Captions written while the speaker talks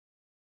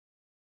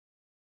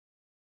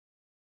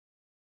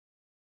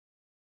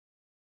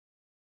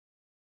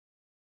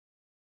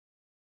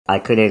I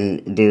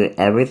couldn't do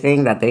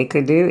everything that they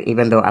could do,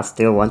 even though I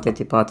still wanted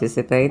to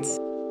participate.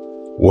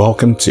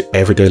 Welcome to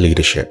Everyday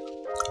Leadership,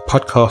 a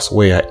podcast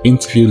where I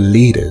interview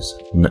leaders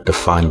not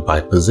defined by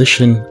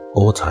position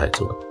or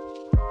title.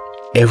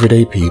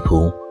 Everyday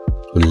people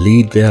who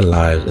lead their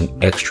lives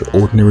in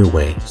extraordinary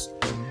ways.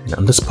 And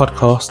on this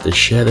podcast, they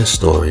share their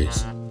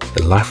stories,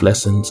 their life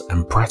lessons,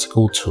 and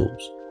practical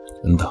tools,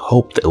 in the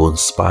hope that it will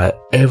inspire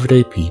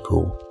everyday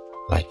people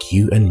like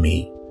you and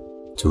me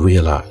to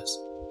realize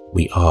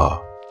we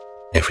are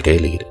everyday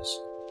leaders.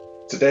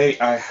 Today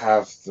I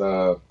have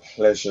the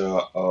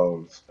pleasure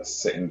of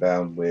sitting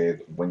down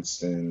with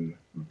Winston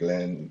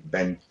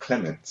Ben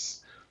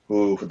Clements,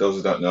 who, for those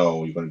who don't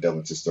know, you're going to delve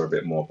into his story a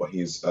bit more, but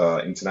he's an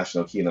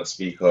international keynote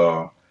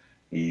speaker.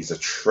 He's a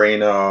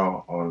trainer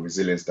on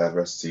resilience,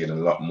 diversity, and a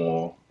lot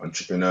more,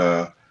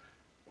 entrepreneur,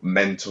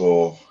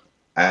 mentor,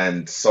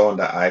 and someone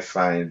that I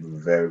find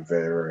very,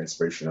 very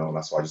inspirational.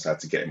 That's why I just had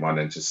to get him on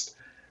and just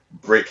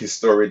break his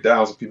story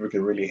down so people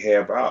can really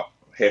hear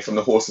from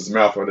the horse's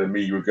mouth rather than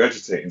me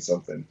regurgitating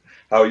something.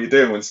 How are you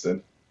doing,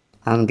 Winston?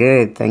 I'm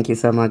good. Thank you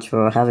so much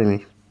for having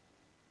me.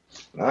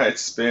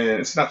 It's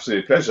an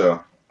absolute pleasure.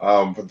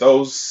 For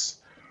those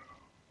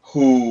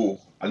who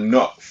are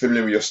not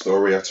familiar with your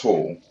story at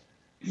all,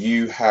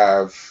 you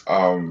have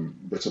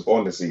brittle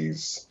bone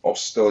disease,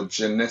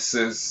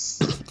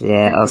 osteogenesis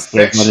Yeah,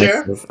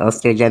 imperfecta.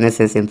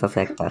 osteogenesis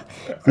imperfecta.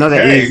 It's not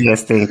the Okay.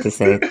 easiest thing to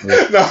say.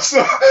 No, so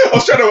I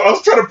was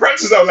trying to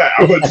practice out that.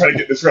 I'm going to try to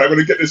get this right. I'm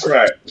going to get this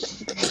right.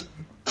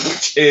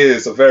 Which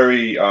is a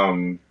very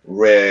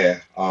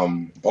rare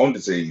bone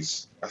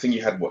disease. I think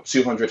you had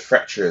 200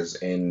 fractures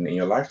in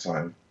your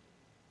lifetime.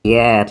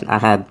 Yeah, I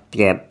had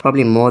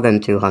probably more than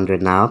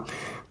 200 now,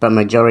 but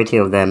majority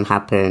of them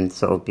happened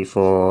sort of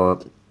before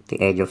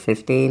the age of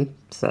 15.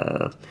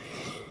 So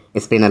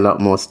it's been a lot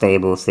more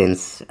stable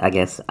since, I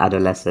guess,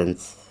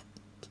 adolescence.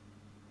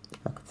 If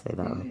I could say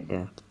that way.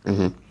 Yeah.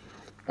 Hmm.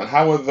 And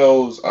how were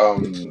those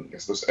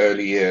those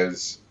early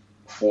years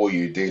for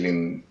you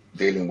dealing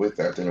with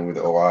that, dealing with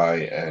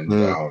OI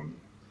and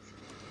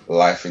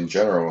life in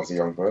general as a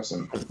young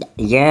person?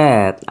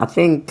 Yeah, I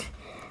think,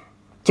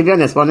 to be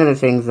honest, one of the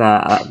things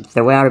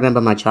the way I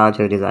remember my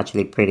childhood is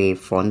actually pretty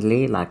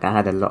fondly. Like, I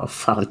had a lot of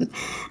fun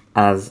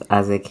as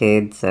a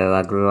kid. So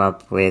I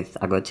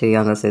got two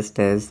younger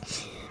sisters.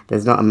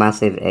 There's not a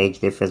massive age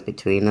difference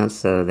between us.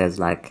 So there's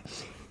like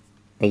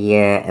a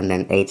year and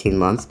then 18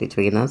 months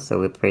between us. So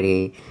we're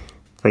pretty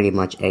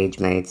much age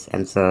mates.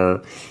 And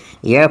so,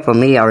 yeah, for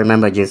me, I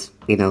remember just,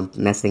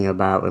 messing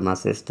about with my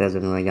sisters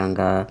when we were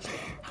younger.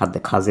 Had the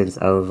cousins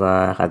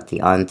over, had the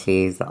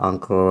aunties, the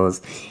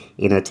uncles,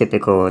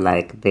 typical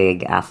like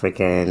big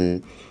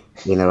African,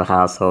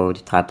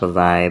 household type of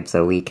vibe.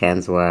 So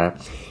weekends were,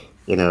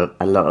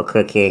 a lot of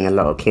cooking, a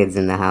lot of kids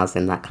in the house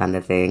and that kind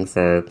of thing.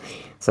 So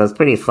it's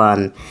pretty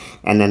fun.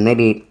 And then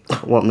maybe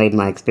what made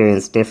my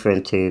experience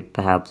different to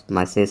perhaps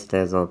my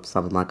sisters or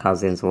some of my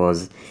cousins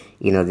was,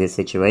 this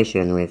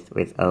situation with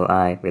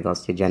OI, with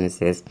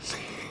osteogenesis.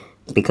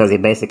 Because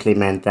it basically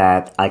meant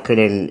that I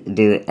couldn't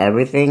do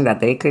everything that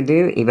they could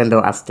do, even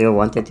though I still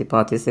wanted to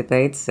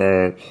participate.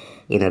 So,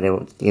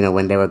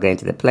 when they were going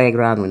to the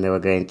playground, when they were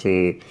going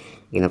to,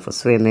 for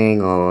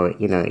swimming or,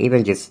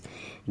 even just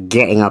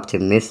getting up to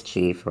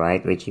mischief,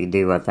 right, which you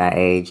do at that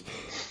age,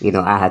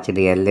 I had to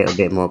be a little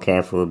bit more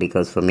careful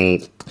because for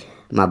me,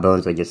 my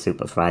bones were just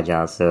super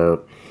fragile.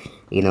 So,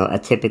 a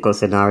typical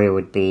scenario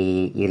would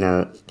be,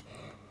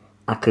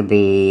 I could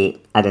be,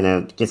 I don't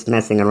know, just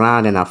messing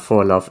around and I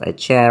fall off a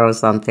chair or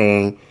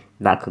something.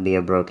 That could be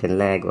a broken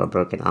leg or a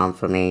broken arm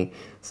for me.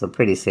 So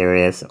pretty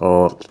serious.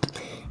 Or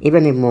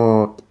even in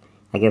more,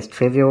 I guess,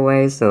 trivial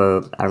ways.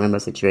 So I remember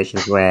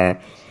situations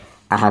where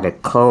I had a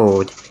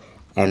cold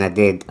and I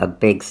did a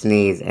big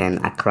sneeze and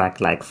I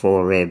cracked like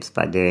 4 ribs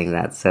by doing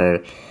that.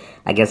 So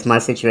I guess my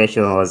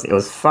situation it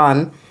was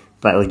fun,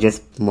 but it was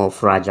just more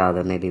fragile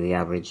than maybe the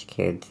average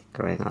kid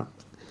growing up.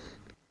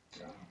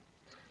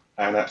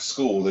 And at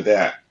school, did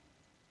that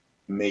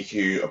make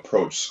you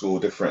approach school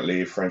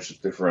differently, friendship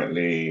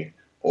differently,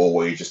 or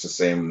were you just the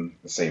same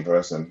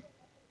person?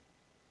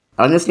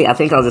 Honestly, I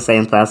think I was the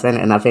same person,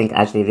 and I think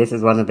actually this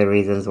is one of the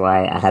reasons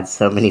why I had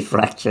so many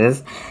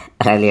fractures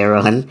earlier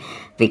on,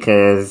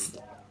 because,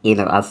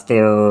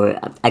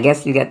 I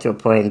guess you get to a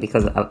point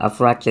because a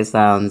fracture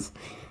sounds,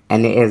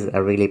 and it is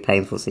a really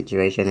painful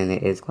situation, and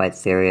it is quite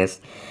serious.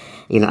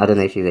 I don't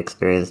know if you've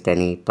experienced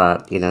any,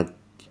 but,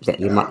 that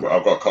you might.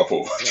 I've got a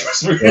couple.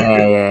 Trust me.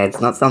 Yeah,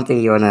 it's not something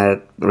you want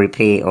to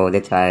repeat all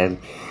the time.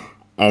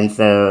 And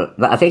so,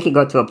 but I think it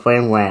got to a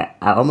point where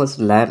I almost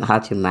learned how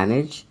to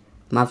manage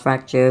my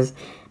fractures,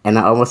 and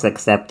I almost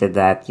accepted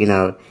that,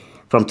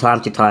 from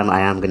time to time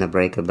I am going to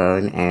break a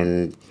bone,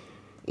 and,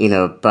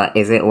 but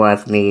is it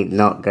worth me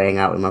not going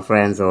out with my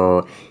friends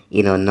or,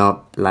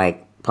 not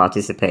like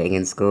participating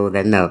in school?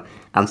 Then no,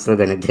 I'm still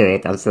going to do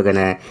it. I'm still going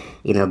to,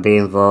 be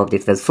involved.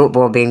 If there's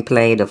football being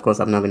played, of course,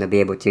 I'm not going to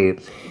be able to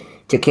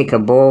kick a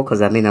ball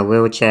because I'm in a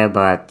wheelchair,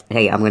 but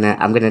hey, I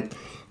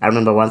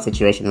remember one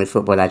situation with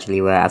football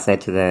actually where I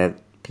said to the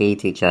PE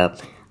teacher,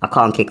 I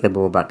can't kick the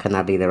ball, but can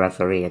I be the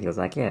referee? And he was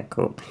like, yeah,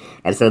 cool.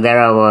 And so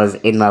there I was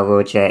in my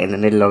wheelchair in the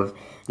middle of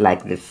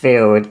like the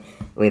field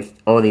with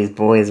all these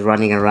boys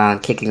running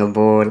around, kicking a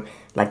ball,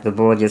 like the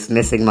ball just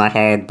missing my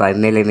head by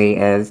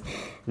millimeters,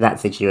 that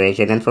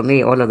situation. And for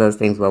me, all of those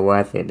things were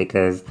worth it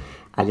because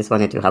I just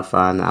wanted to have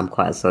fun. I'm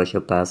quite a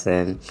social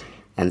person.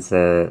 And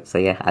so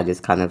yeah, I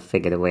just kind of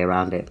figured a way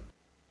around it.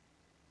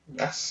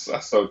 That's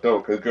so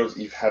dope because girls,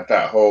 you've had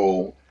that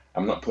whole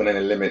I'm not putting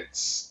any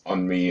limits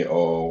on me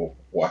or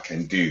what I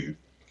can do.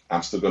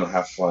 I'm still gonna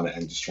have fun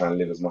and just try and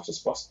live as much as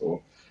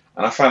possible.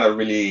 And I find that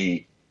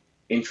really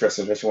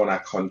interesting, especially when I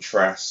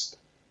contrast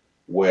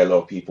where a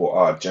lot of people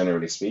are,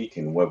 generally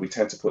speaking, where we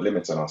tend to put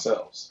limits on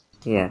ourselves.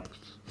 Yeah.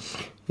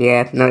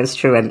 Yeah, no, it's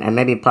true. And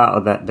maybe part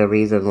of the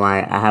reason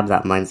why I have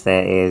that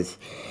mindset is,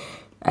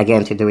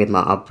 again, to do with my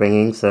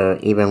upbringing. So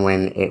even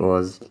when it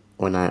was,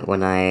 when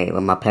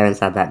my parents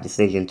had that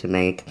decision to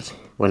make,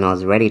 when I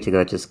was ready to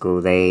go to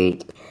school, a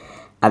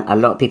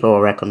lot of people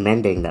were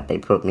recommending that they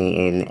put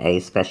me in a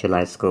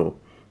specialized school.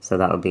 So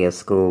that would be a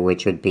school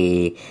which would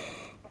be,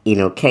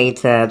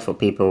 catered for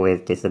people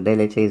with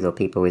disabilities or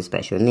people with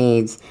special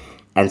needs.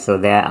 And so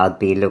there I'd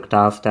be looked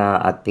after,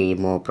 I'd be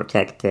more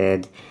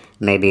protected,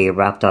 maybe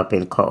wrapped up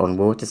in cotton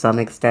wool to some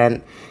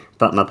extent.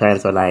 But my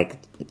parents were like,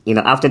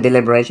 after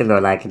deliberation, they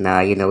were like,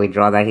 nah, we'd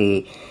rather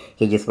he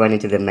just went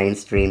into the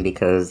mainstream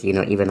because,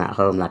 even at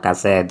home, like I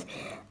said,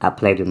 I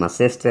played with my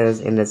sisters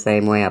in the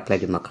same way, I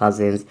played with my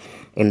cousins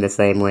in the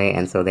same way.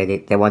 And so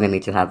they wanted me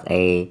to have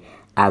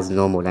as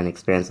normal an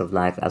experience of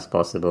life as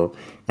possible.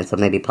 And so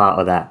maybe part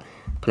of that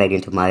played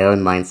into my own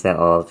mindset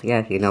of,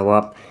 yeah, you know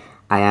what?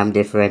 I am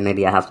different.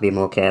 Maybe I have to be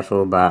more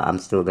careful, but I'm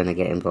still going to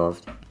get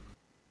involved.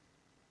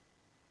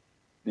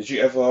 Did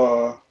you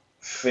ever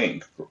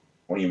think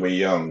when you were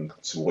young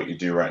to what you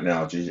do right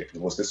now?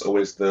 Was this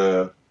always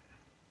the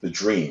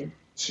dream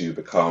to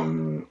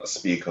become a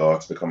speaker,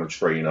 to become a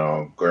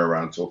trainer, go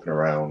around talking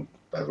around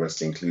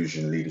diversity,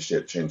 inclusion,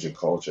 leadership, changing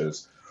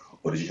cultures,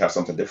 or did you have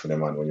something different in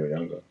mind when you were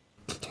younger?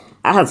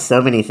 I had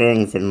so many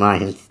things in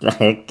mind.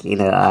 I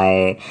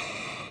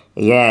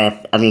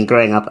mean,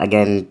 growing up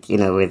again,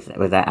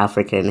 with that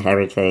African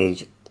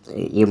heritage,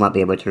 you might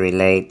be able to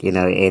relate.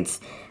 It's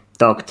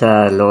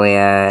doctor,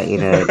 lawyer,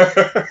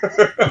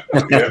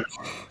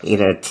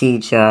 Yeah.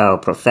 teacher or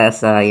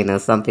professor,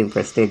 something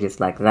prestigious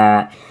like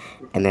that.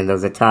 And then there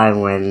was a time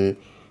when,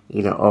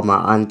 all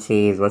my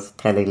aunties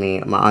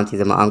my aunties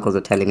and my uncles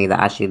were telling me that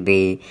I should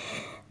be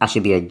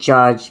a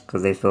judge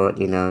because they thought,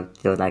 they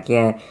were like,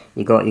 yeah,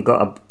 you got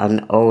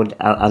an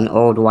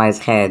old wise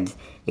head,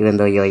 even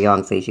though you're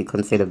young, so you should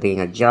consider being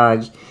a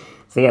judge.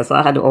 So yeah, so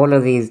I had all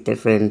of these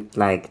different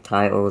like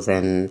titles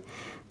and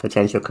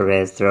potential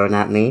careers thrown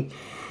at me.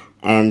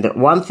 And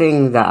one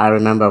thing that I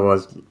remember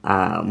was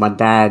my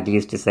dad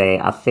used to say,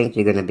 I think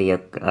you're going to be a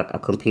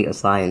computer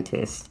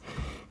scientist.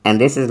 And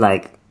this is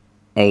like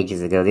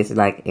ages ago. This is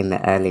like in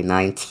the early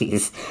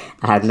 90s.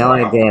 I had no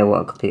Wow. idea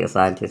what a computer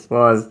scientist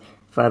was.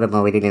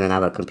 Furthermore, we didn't even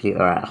have a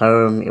computer at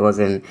home. It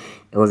wasn't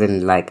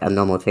like a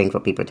normal thing for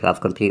people to have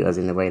computers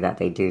in the way that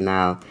they do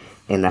now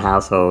in the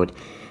household.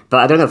 But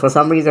I don't know, for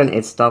some reason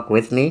it stuck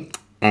with me.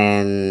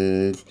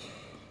 And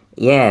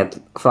yeah,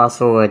 fast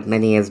forward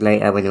many years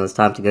later when it was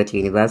time to go to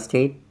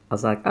university, I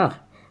was like, oh,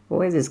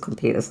 what is this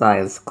computer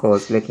science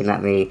course looking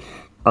at me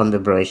on the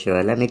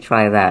brochure? Let me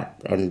try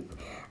that. And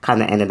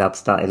kind of ended up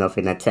starting off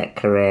in a tech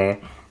career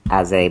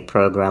as a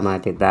programmer. I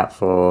did that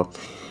for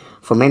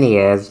many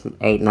years,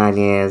 8, 9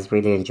 years,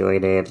 really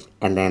enjoyed it.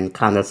 And then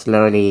kind of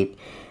slowly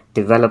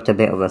developed a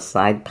bit of a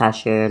side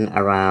passion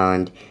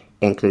around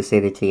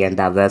inclusivity and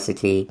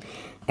diversity.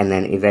 And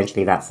then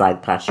eventually that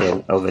side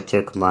passion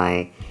overtook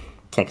my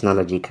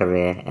technology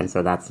career. And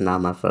so that's now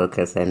my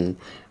focus and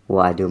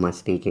what I do my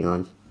speaking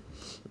on.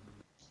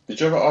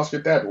 Did you ever ask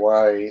your dad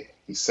why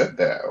he said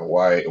that, or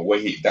where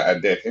that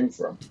idea came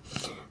from?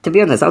 To be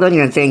honest, I don't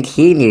even think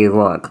he knew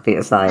what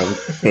computer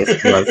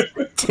scientist was.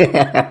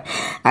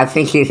 I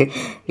think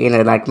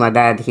like my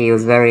dad, he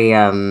was very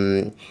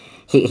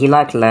he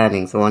liked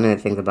learning. So one of the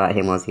things about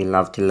him was he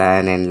loved to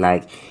learn, and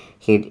like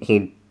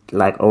he'd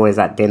like always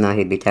at dinner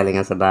he'd be telling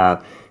us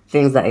about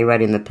things that he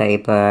read in the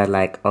paper,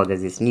 like, oh,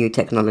 there's this new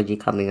technology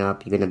coming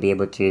up. You're going to be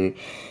able to,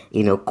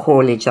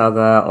 call each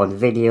other on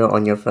video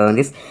on your phone.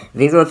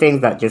 These were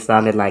things that just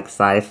sounded like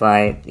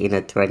sci-fi,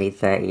 20,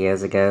 30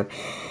 years ago.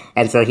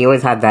 And so he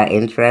always had that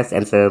interest.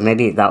 And so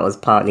maybe that was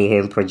partly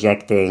him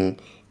projecting,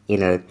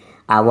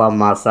 I want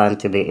my son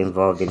to be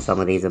involved in some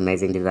of these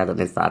amazing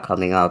developments that are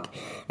coming up.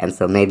 And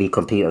so maybe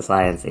computer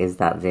science is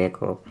that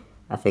vehicle.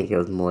 I think it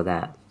was more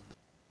that.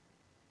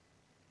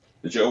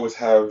 Did you always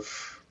have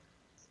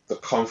the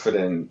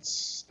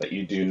confidence that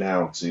you do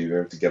now to be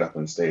able to get up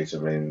on stage? I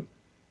mean,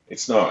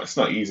 it's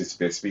not easy to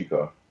be a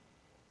speaker,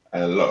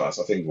 and a lot of us,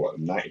 I think,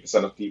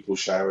 90% of people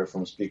shy away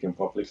from speaking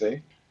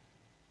publicly,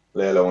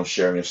 let alone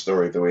sharing your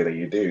story the way that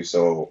you do.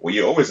 So, were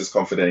you always as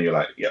confident? You're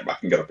like, yeah, I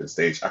can get up on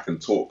stage, I can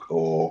talk,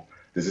 or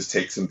does this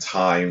take some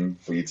time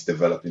for you to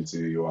develop into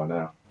who you are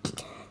now?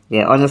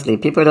 Yeah, honestly,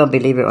 people don't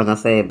believe it when I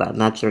say it, but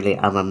naturally,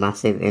 I'm a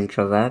massive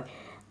introvert.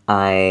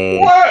 I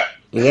What?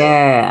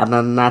 Yeah, I'm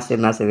a massive,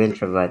 massive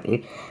introvert.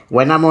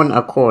 When I'm on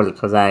a call,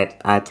 because I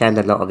attend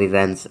a lot of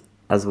events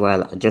as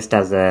well, just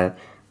as a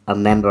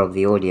member of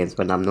the audience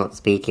when I'm not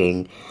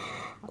speaking.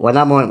 When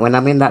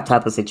I'm in that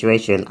type of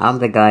situation, I'm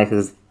the guy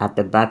who's at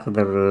the back of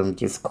the room,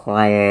 just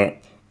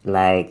quiet,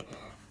 like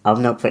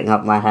I'm not putting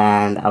up my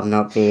hand, I'm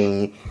not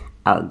being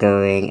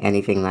outgoing,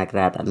 anything like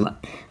that.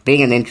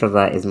 Being an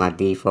introvert is my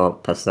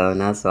default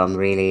persona, so I'm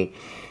really,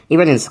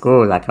 even in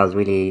school, like I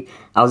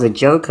was a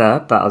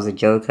joker, but I was a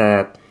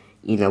joker,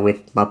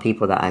 with my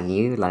people that I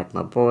knew, like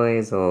my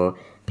boys or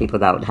people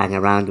that I would hang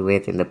around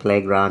with in the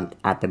playground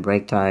at the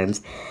break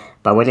times.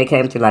 But when it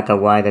came to like a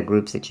wider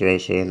group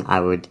situation,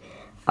 I would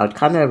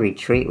kind of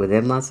retreat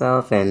within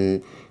myself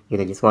and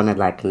just want to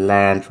like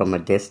learn from a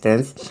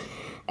distance.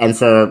 And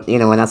so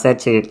when I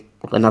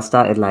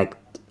started like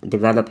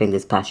developing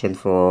this passion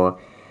for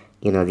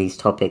these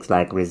topics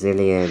like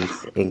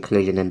resilience,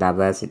 inclusion, and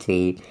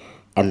diversity,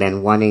 and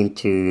then wanting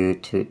to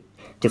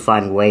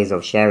find ways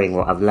of sharing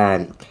what I've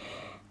learned.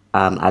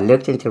 I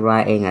looked into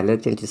writing, I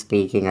looked into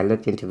speaking, I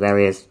looked into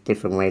various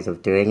different ways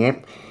of doing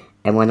it.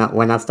 And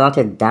when I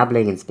started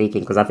dabbling in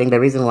speaking, because I think the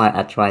reason why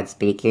I tried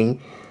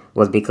speaking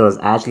was because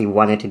I actually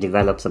wanted to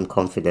develop some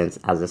confidence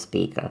as a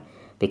speaker.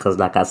 Because,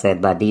 like I said,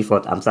 by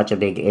default, I'm such a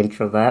big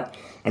introvert.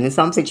 And in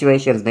some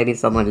situations, maybe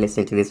someone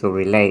listening to this will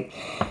relate.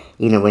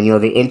 When you're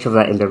the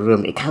introvert in the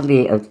room, it can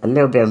be a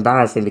little bit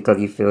embarrassing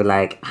because you feel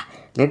like,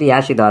 maybe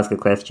I should ask a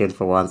question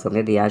for once, or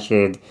maybe I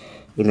should,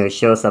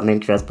 show some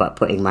interest by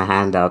putting my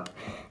hand up.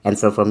 And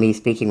so for me,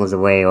 speaking was a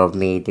way of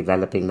me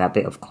developing that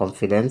bit of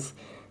confidence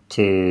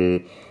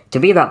to to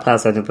be that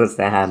person who puts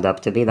their hand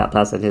up, to be that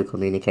person who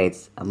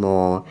communicates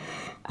more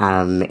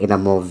in a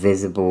more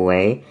visible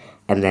way.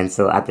 And then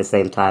so at the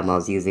same time, I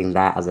was using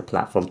that as a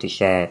platform to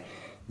share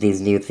these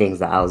new things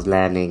that I was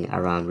learning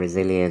around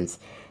resilience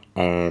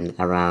and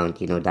around,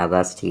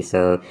 diversity.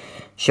 So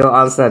short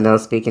answer, no,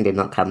 speaking did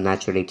not come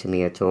naturally to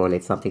me at all.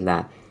 It's something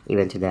that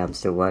even today I'm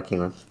still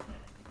working on.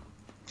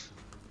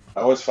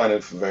 I always find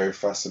it very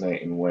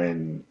fascinating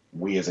when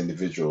we as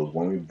individuals,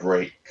 when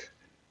we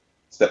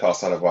step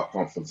outside of our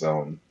comfort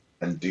zone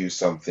and do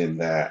something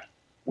that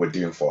we're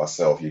doing for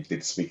ourselves. You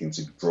did speaking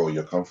to grow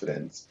your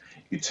confidence.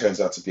 It turns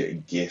out to be a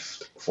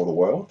gift for the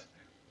world.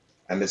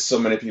 And there's so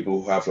many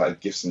people who have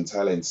like gifts and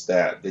talents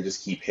that they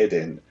just keep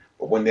hidden.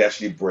 But when they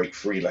actually break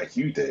free, like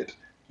you did,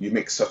 you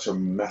make such a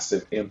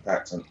massive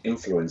impact on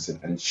influencing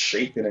and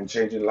shaping and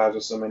changing the lives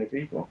of so many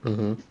people.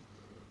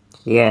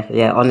 Yeah,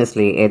 yeah,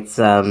 honestly, it's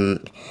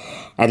and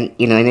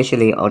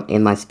initially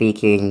in my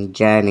speaking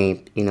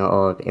journey,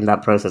 or in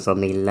that process of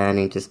me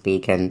learning to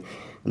speak and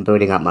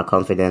building up my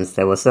confidence,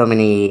 there were so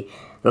many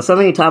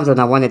times when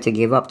I wanted to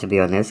give up, to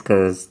be honest,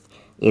 because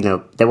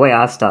the way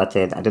I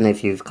started, I don't know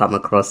if you've come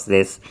across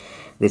this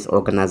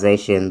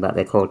organization, but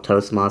they're called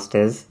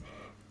Toastmasters,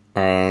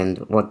 and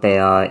what they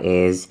are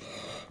is,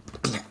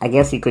 I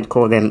guess you could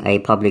call them a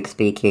public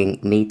speaking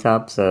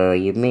meetup. So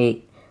you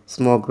meet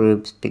small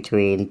groups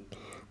between,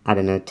 I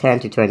don't know, 10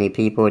 to 20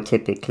 people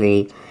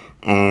typically,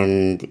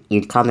 and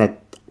you'd kind of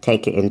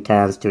take it in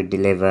turns to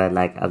deliver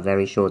like a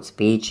very short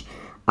speech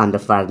under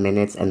 5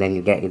 minutes, and then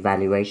you get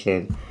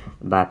evaluation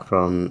back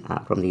from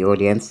the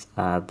audience,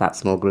 that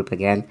small group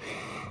again.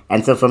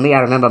 And so for me, I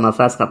remember my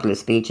first couple of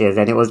speeches,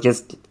 and it was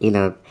just,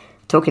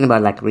 talking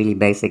about like really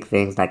basic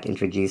things like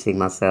introducing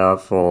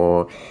myself,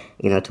 or,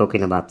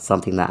 talking about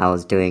something that I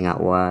was doing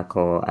at work,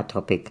 or a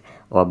topic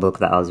or a book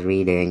that I was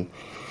reading,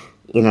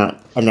 and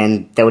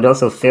then they would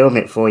also film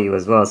it for you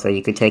as well. So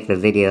you could take the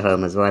video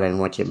home as well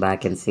and watch it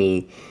back and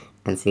see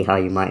how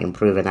you might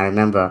improve. And I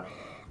remember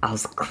I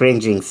was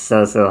cringing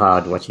so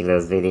hard watching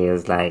those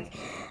videos. Like,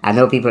 I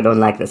know people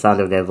don't like the sound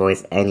of their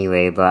voice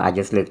anyway, but I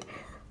just looked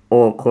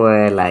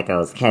awkward, like I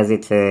was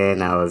hesitant,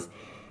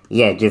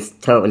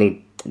 just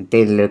totally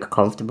didn't look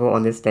comfortable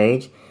on the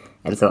stage.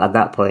 And so at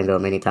that point, though,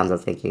 many times I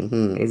was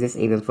thinking, is this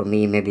even for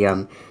me? Maybe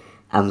I'm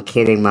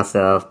kidding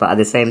myself. But at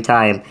the same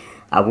time,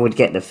 I would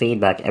get the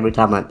feedback every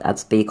time I'd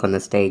speak on the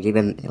stage,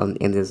 even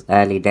in those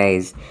early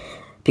days.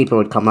 People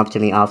would come up to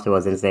me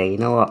afterwards and say, you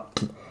know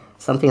what,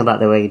 something about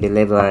the way you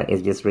deliver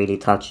is just really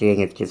touching.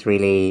 It's just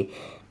really,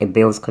 it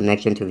builds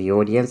connection to the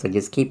audience. So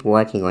just keep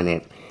working on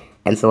it.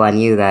 And so I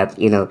knew that,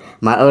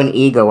 my own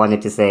ego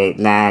wanted to say,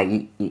 nah,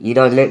 you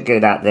don't look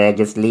good out there,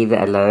 just leave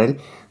it alone.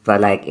 But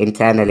like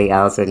internally,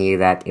 I also knew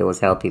that it was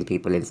helping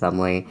people in some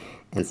way.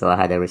 And so I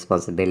had a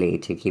responsibility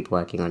to keep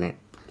working on it.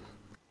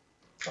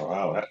 Oh,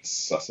 wow,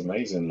 that's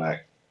amazing.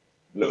 Like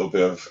a little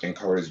bit of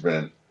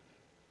encouragement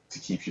to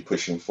keep you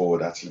pushing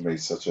forward actually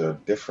made such a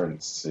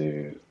difference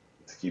to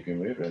keep you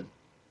moving.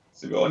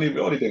 So we only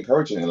be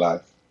encouraging in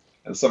life.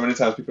 And so many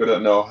times people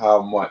don't know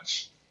how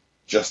much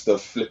just a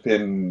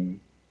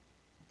flipping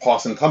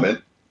passing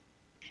comment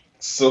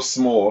so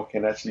small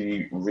can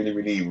actually really,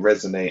 really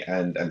resonate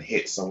and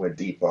hit somewhere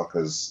deeper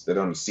because they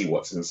don't see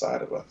what's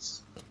inside of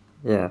us.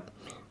 Yeah,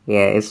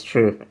 yeah, it's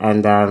true.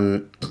 And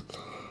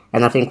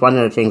I think one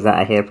of the things that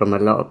I hear from a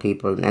lot of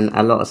people, and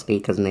a lot of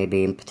speakers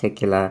maybe in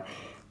particular,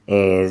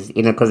 is,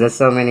 because there's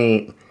so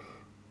many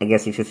I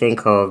guess if you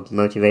think of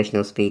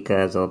motivational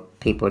speakers or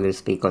people who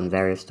speak on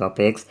various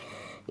topics,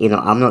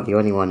 I'm not the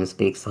only one who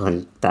speaks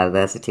on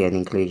diversity and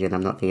inclusion.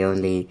 I'm not the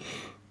only,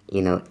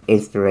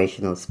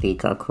 inspirational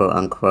speaker, quote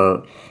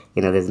unquote.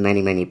 There's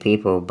many, many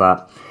people,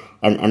 but,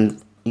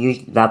 and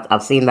that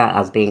I've seen that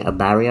as being a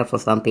barrier for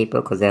some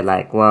people because they're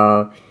like,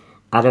 well,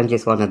 I don't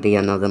just want to be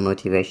another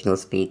motivational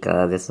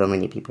speaker. There's so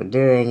many people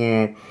doing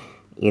it.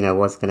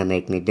 What's going to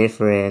make me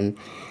different?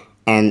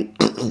 And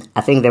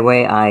I think the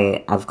way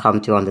I've come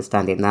to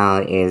understand it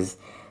now is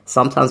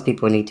sometimes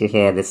people need to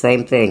hear the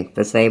same thing,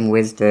 the same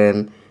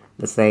wisdom,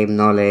 the same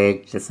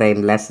knowledge, the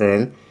same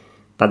lesson,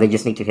 but they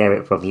just need to hear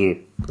it from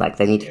you. Like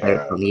they need to hear it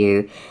Yeah. from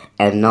you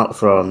and not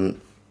from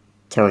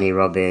Tony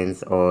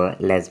Robbins or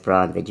Les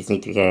Brown. They just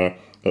need to hear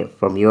it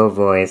from your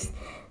voice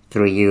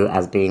through you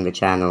as being the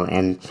channel.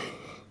 And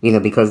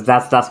because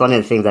that's one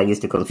of the things that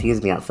used to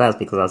confuse me at first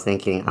because I was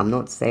thinking, I'm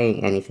not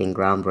saying anything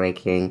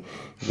groundbreaking.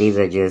 These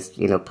are just,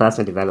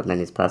 personal development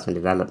is personal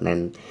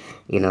development.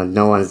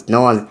 No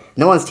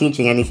one's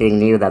teaching anything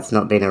new that's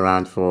not been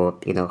around for,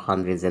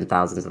 hundreds and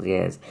thousands of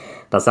years.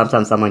 But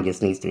sometimes someone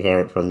just needs to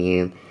hear it from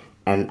you.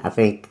 And I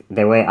think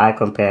the way I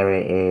compare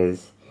it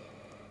is,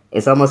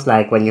 it's almost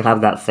like when you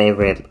have that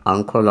favorite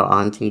uncle or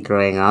auntie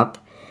growing up.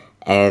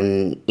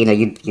 And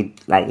you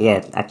like,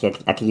 yeah, I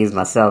can use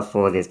myself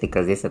for this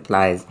because this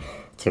applies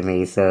to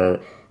me.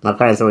 So my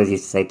parents always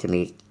used to say to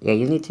me, yeah,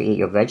 you need to eat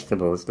your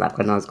vegetables. Like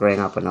when I was growing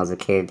up, when I was a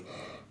kid,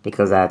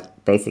 because I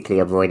basically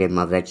avoided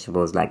my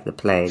vegetables like the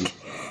plague.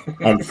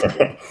 And so,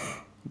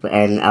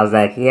 and I was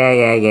like,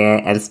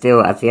 yeah. And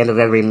still at the end of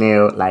every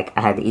meal, like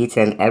I had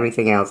eaten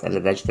everything else and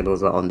the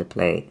vegetables were on the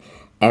plate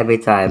every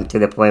time, to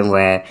the point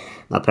where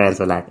my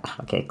parents were like,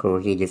 okay, cool,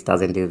 he just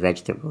doesn't do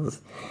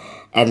vegetables.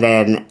 And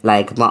then,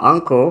 like, my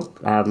uncle,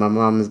 my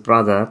mom's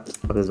brother,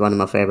 who's one of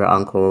my favorite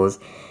uncles,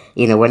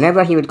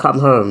 whenever he would come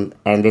home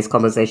and this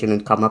conversation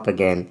would come up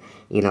again,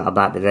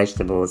 about the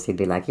vegetables, he'd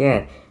be like,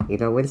 yeah,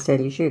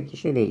 Winston, you should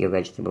eat your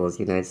vegetables.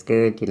 It's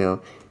good,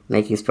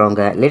 make you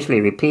stronger.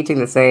 Literally repeating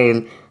the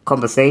same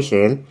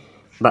conversation,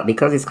 but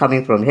because it's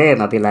coming from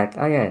him, I'd be like,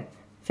 oh yeah,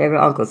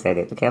 favorite uncle said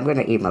it. Okay, I'm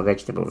gonna eat my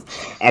vegetables,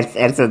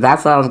 and so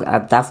that's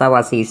how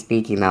I see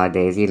speaking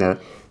nowadays.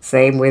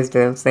 Same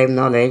wisdom, same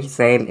knowledge,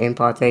 same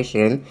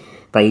impartation,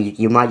 but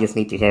you might just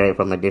need to hear it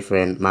from a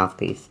different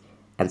mouthpiece.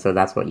 And so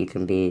that's what you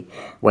can be,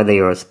 whether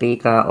you're a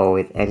speaker or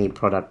with any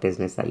product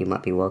business that you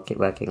might be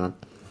working on.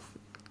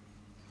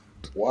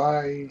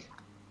 Why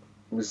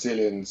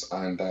resilience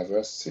and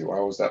diversity?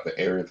 Why was that the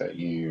area that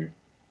you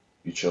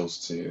chose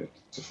to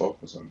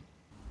focus on?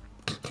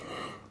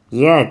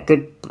 Yeah,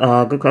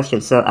 good question.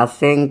 So I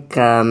think,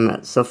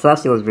 so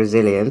first it was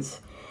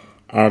resilience,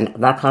 and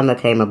that kind of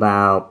came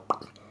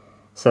about.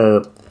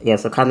 So yeah,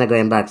 so kind of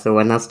going back. So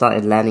when I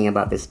started learning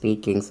about the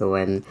speaking, so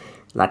when,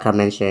 like I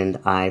mentioned,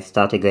 I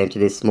started going to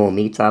this small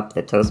meetup,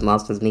 the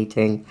Toastmasters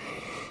meeting,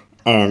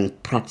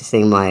 and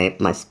practicing my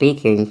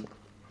speaking.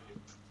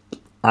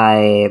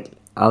 I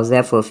was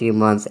there for a few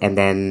months, and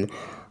then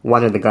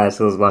one of the guys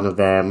who was one of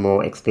the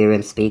more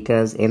experienced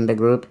speakers in the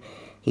group,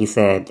 he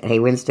said, "Hey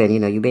Winston,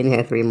 you've been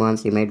here 3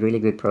 months, you made really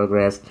good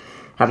progress.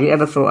 Have you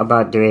ever thought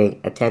about doing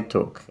a TED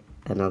Talk?"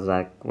 And I was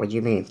like, "What do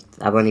you mean?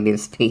 I've only been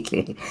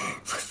speaking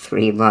for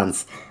 3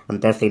 months. I'm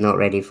definitely not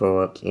ready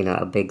for,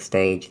 a big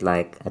stage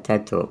like a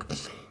TED Talk."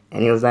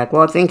 And he was like,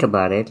 "Well, think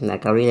about it.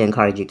 Like, I really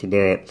encourage you to do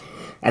it."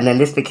 And then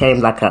this became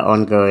like an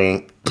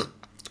ongoing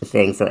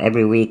thing. So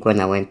every week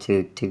when I went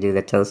to do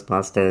the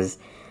Toastmasters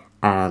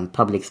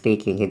public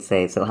speaking, he'd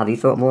say, "So have you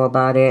thought more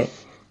about it?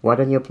 Why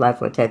don't you apply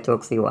for a TED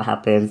Talk, see what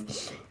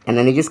happens?" And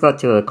then it just got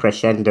to a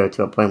crescendo,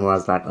 to a point where I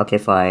was like, okay,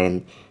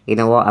 fine. You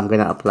know what? I'm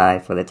going to apply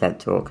for the TED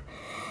Talk.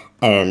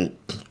 And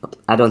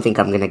I don't think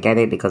I'm going to get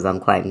it because I'm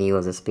quite new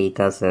as a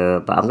speaker.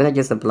 But I'm going to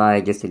just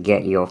apply just to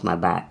get you off my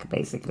back,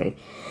 basically.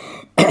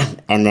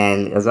 And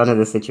then it was one of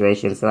the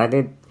situations. So I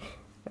did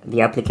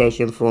the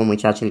application form,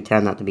 which actually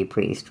turned out to be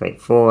pretty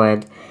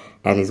straightforward.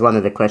 And it's one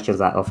of the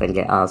questions I often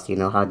get asked,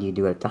 how do you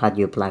do it? How do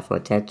you apply for a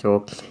TED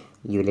Talk?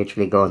 You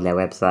literally go on their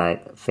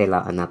website, fill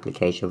out an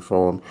application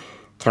form,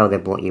 tell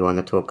them what you want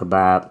to talk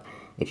about.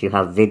 If you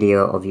have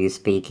video of you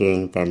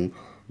speaking, then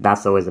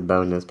that's always a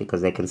bonus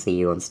because they can see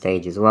you on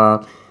stage as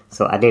well.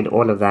 So I did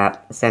all of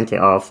that, sent it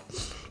off,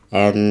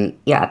 and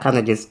yeah, I kind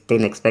of just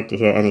didn't expect to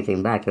hear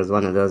anything back. It was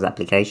one of those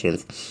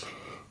applications.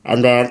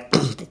 And then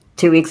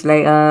 2 weeks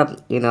later,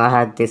 I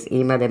had this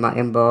email in my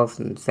inbox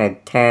and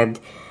said TED,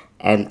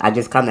 and I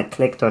just kind of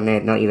clicked on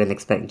it, not even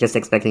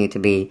expecting it to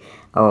be,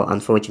 "Oh,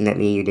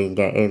 unfortunately you didn't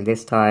get in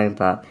this time,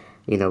 but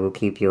we'll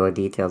keep your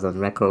details on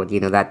record."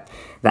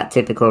 That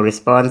typical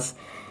response.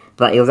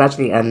 But it was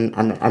actually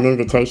an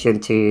invitation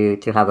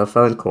to have a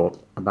phone call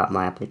about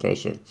my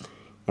application,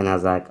 and I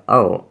was like,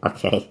 "Oh,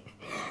 okay."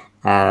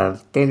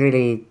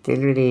 Didn't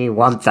really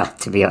want that,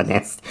 to be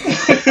honest.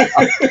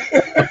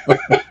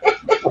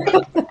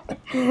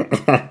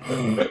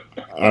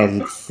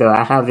 And so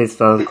I have this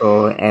phone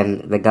call,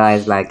 and the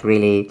guy's like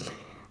really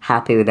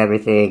happy with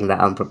everything that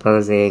I'm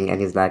proposing,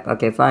 and he's like,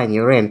 "Okay, fine,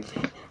 you're in.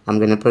 I'm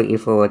gonna put you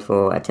forward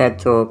for a TED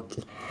Talk."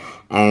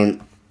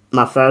 And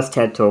my first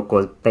TED talk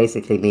was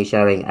basically me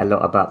sharing a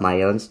lot about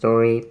my own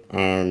story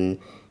and,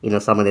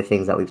 some of the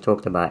things that we've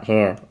talked about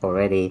here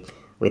already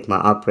with my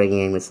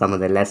upbringing, with some of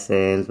the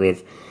lessons,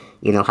 with,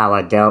 how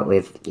I dealt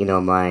with,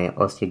 my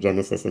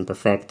osteogenesis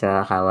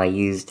imperfecta, how I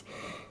used,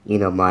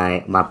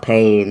 my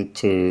pain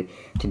to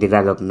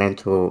develop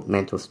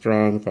mental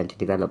strength and to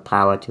develop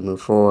power to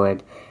move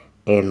forward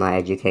in my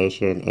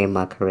education, in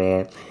my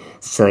career.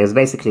 So it was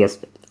basically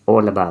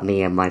all about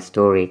me and my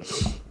story.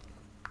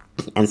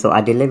 And so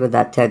I delivered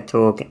that TED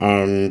talk,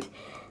 and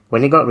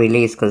when it got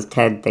released, because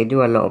TED, they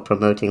do a lot of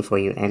promoting for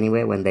you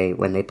anyway when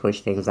they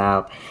push things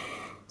out.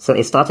 So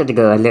it started to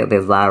go a little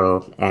bit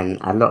viral, and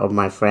a lot of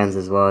my friends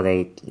as well,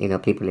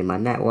 people in my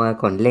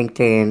network on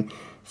LinkedIn,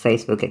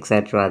 Facebook,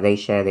 etc., they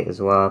shared it as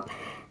well.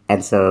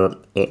 And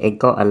so it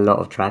got a lot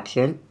of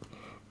traction.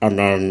 And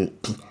then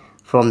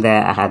from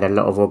there, I had a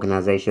lot of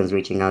organizations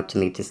reaching out to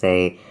me to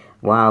say,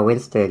 wow,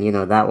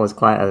 Winston, that was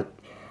quite a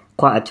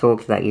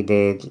talk that you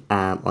did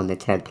on the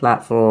TED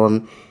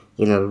platform,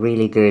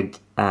 really good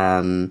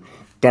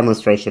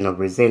demonstration of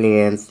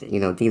resilience.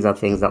 These are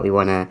things that we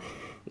want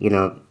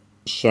to,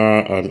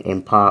 share and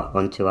impart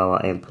onto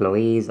our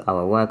employees,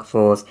 our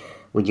workforce.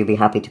 Would you be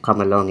happy to come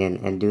along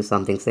and do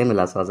something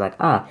similar? So I was like,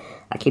 I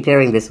keep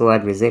hearing this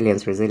word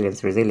resilience,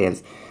 resilience,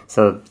 resilience.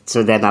 So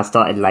then I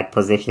started like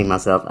positioning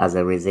myself as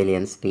a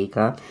resilience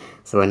speaker.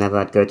 So whenever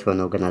I'd go to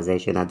an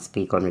organization, I'd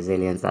speak on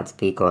resilience, I'd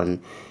speak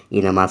on,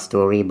 my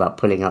story, but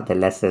pulling out the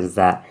lessons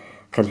that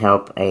can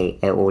help a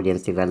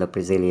audience develop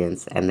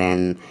resilience. And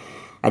then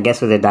I guess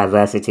with the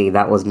diversity,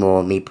 that was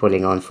more me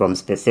pulling on from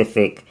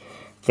specific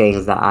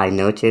things that I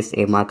noticed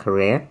in my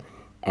career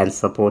and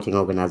supporting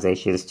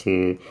organizations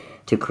to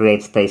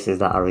create spaces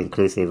that are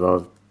inclusive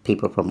of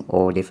people from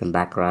all different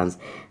backgrounds,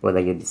 whether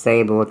you're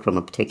disabled, from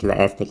a particular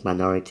ethnic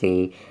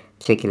minority,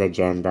 particular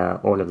gender,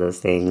 all of those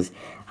things.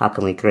 How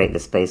can we create the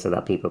space so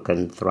that people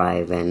can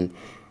thrive and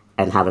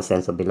have a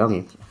sense of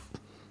belonging?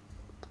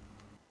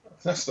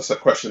 That's a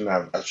question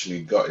I've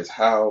actually got is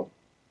how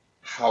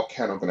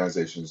can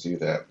organizations do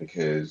that?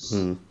 Because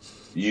Mm,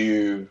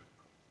 you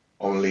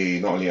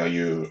not only are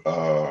you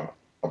a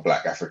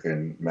black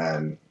African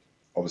man,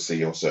 obviously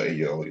you're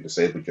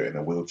disabled, you're in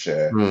a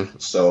wheelchair. mm,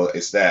 So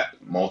it's that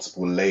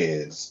multiple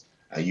layers,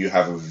 and you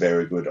have a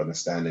very good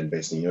understanding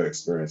based on your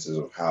experiences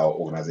of how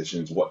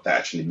organizations, what that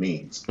actually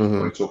means.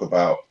 When we mm, talk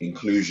about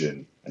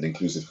inclusion and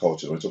inclusive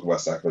culture, when we talk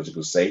about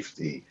psychological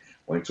safety,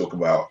 when we talk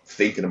about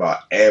thinking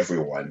about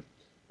everyone,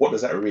 what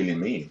does that really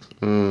mean?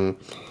 mm.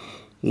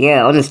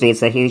 Yeah, honestly,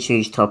 it's a huge,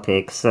 huge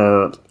topic.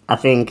 So I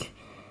think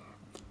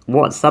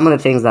what some of the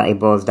things that it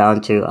boils down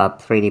to are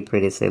pretty,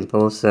 pretty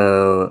simple.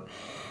 So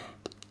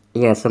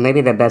yeah, so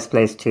maybe the best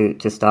place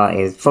to start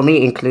is, for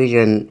me,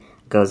 inclusion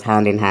goes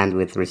hand in hand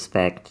with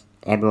respect.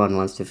 Everyone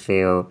wants to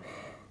feel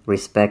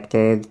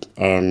respected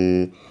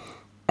and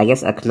I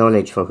guess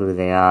acknowledged for who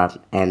they are.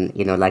 And,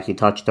 like you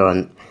touched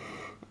on,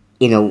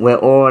 we're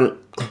all,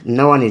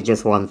 no one is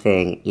just one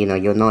thing.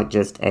 You're not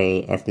just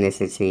a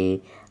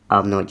ethnicity.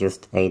 I'm not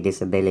just a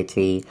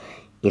disability.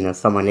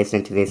 Someone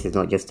listening to this is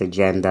not just a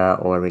gender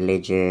or a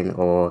religion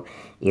or,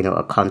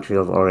 a country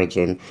of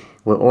origin.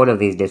 We're all of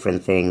these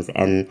different things.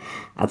 And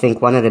I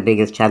think one of the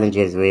biggest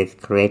challenges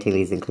with creating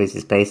these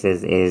inclusive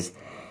spaces is,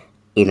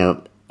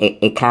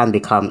 it can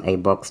become a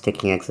box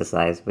ticking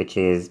exercise, which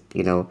is,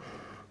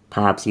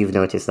 perhaps you've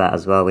noticed that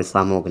as well with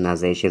some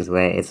organizations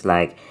where it's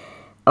like,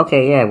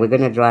 okay, yeah, we're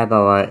going to drive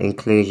our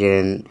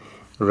inclusion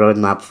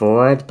roadmap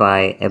forward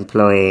by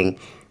employing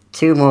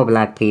 2 more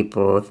black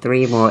people,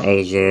 3 more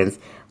Asians,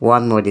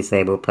 1 more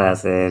disabled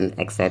person,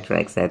 etc.,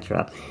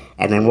 etc.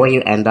 And then what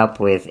you end up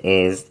with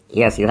is,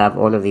 yes, you have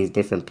all of these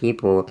different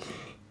people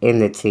in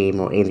the team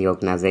or in the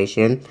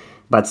organization,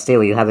 but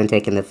still you haven't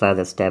taken the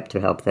further step to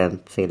help them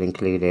feel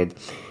included.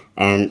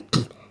 And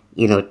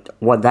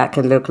what that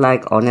can look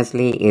like,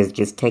 honestly, is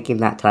just taking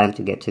that time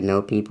to get to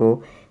know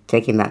people,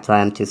 taking that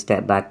time to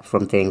step back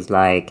from things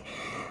like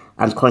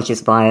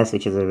unconscious bias,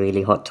 which is a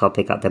really hot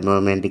topic at the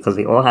moment, because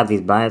we all have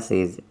these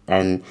biases.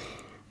 And,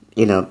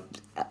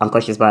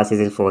 unconscious bias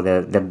isn't for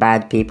the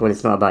bad people.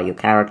 It's not about your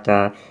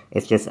character.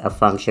 It's just a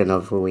function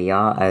of who we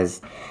are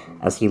as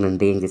human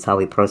beings. It's how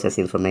we process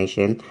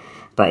information.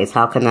 But it's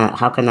how can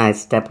I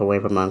step away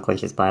from my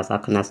unconscious bias? How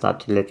can I start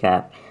to look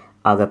at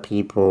other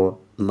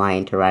people, my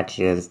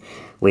interactions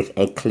with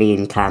a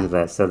clean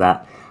canvas, so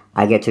that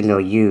I get to know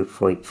you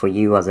for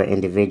you as an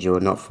individual,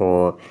 not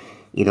for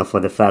for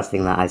the first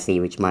thing that I see,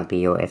 which might be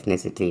your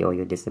ethnicity or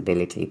your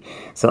disability.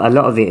 So a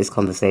lot of it is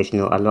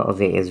conversational, a lot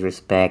of it is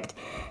respect,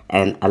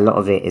 and a lot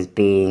of it is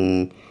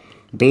being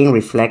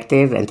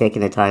reflective and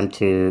taking the time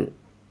to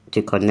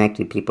connect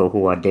with people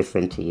who are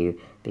different to you,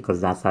 because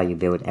that's how you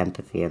build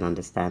empathy and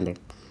understanding.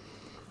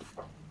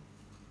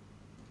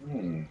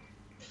 Hmm.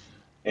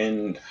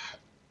 And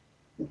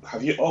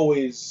have you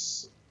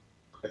always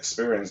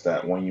experienced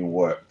that when you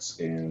worked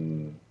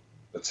in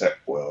the tech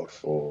world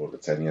for the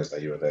 10 years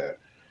that you were there?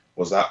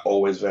 Was that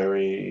always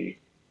very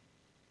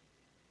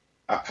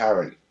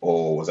apparent,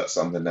 or was that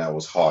something that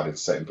was hard in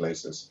certain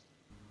places?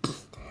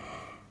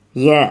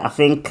 Yeah, I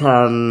think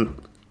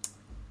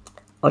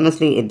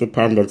Honestly, it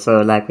depended.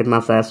 So, like with my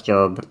first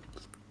job,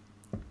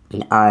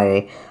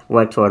 I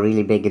worked for a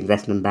really big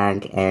investment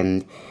bank,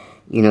 and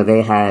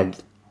they had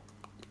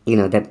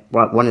that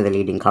one of the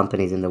leading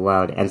companies in the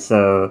world, and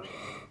so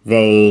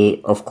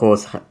they, of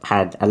course,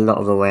 had a lot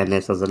of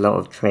awareness. There was a lot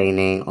of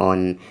training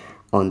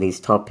on these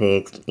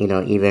topics.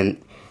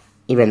 Even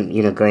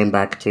going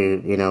back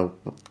to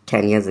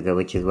 10 years ago,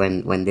 which is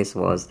when this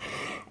was,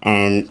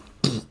 and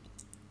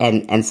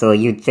and so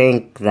you'd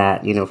think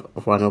that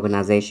for an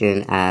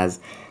organization as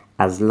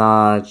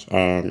large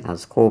and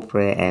as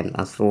corporate and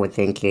as forward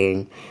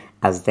thinking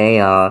as they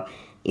are,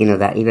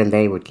 that even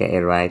they would get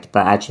it right.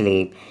 But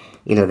actually,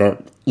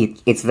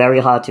 it's very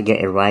hard to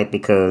get it right,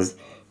 because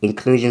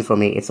inclusion for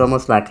me, it's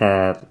almost like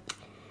I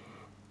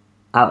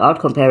would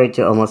compare it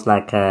to almost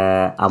like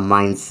a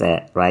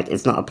mindset, right?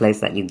 It's not a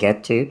place that you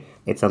get to,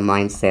 it's a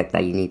mindset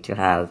that you need to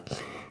have.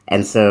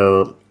 And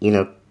so,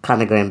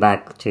 kind of going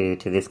back to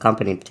this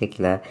company in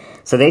particular,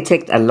 so they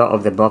ticked a lot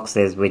of the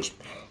boxes which,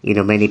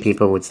 many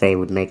people would say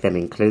would make them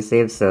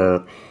inclusive.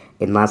 So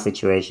in my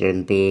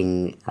situation,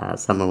 being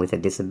someone with a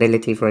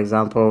disability, for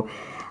example,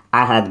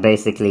 I had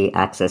basically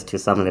access to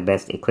some of the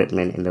best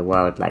equipment in the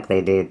world. Like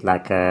they did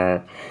like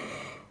a,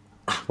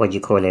 what do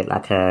you call it,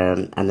 like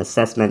an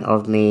assessment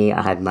of me.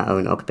 I had my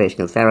own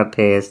occupational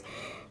therapist.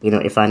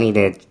 If I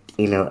needed,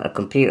 a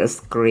computer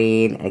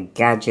screen, a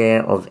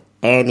gadget of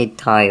any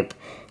type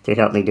to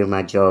help me do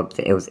my job,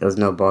 it was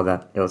no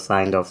bother. It was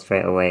signed off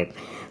straight away.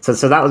 So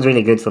that was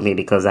really good for me,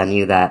 because I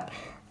knew that,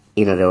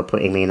 they were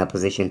putting me in a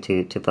position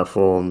to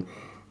perform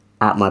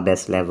at my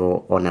best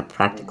level on a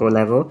practical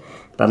level.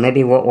 But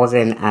maybe what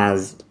wasn't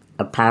as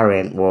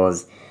apparent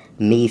was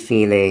me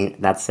feeling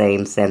that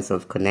same sense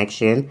of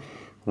connection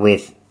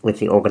with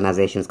the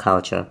organization's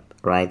culture,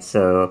 right?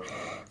 So,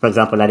 for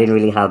example, I didn't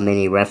really have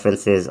many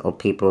references of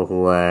people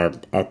who were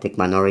ethnic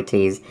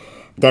minorities.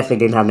 Definitely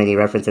didn't have many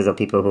references of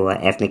people who are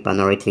ethnic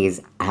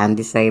minorities and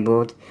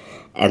disabled.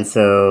 And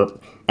so,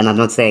 and I'm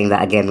not saying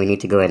that, again, we need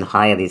to go and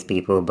hire these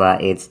people,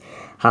 but it's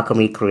how can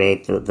we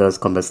create those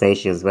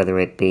conversations, whether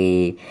it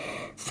be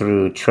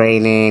through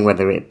training,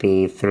 whether it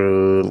be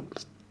through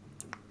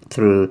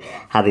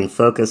having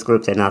focus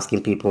groups and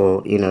asking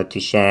people, to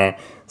share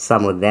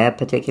some of their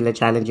particular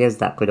challenges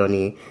that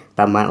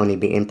might only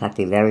be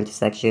impacting their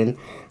intersection.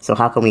 So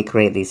how can we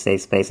create these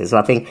safe spaces? So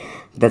I think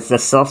that the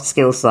soft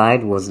skill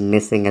side was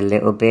missing a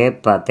little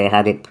bit, but they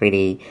had it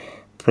pretty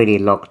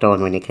locked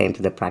on when it came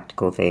to the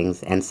practical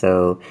things. And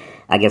so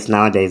I guess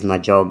nowadays my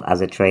job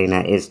as a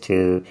trainer is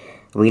to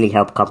really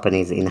help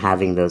companies in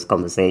having those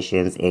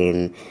conversations,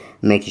 in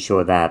making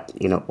sure that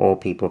all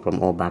people from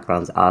all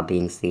backgrounds are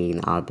being seen,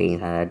 are being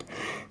heard,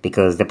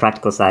 because the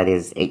practical side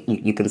is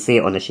you can see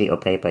it on a sheet of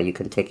paper, you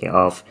can tick it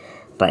off,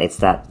 but it's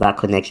that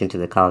connection to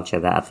the culture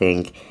that I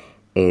think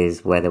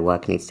is where the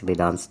work needs to be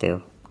done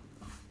still.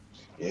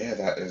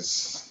 Yeah,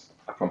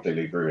 I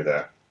completely agree with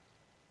that.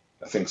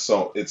 I think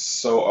so. It's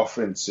so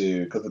often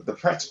because the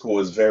practical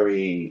is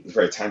very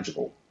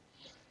tangible.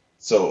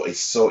 So it's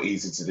so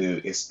easy to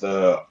do. It's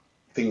the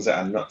things that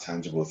are not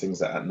tangible, things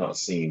that are not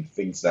seen,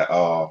 things that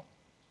are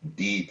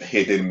deep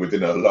hidden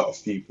within a lot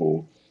of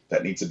people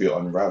that need to be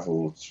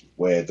unraveled,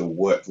 where the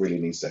work really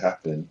needs to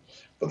happen.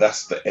 But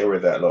that's the area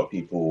that a lot of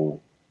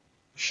people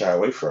shy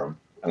away from.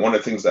 And one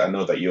of the things that I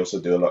know that you also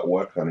do a lot of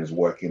work on is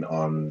working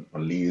on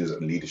leaders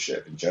and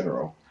leadership in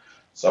general.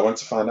 So I want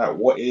to find out,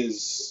 what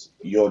is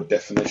your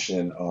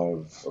definition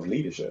of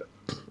leadership?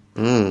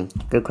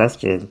 Good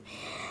question.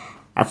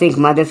 I think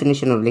my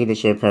definition of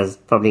leadership has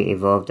probably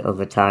evolved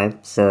over time.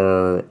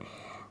 So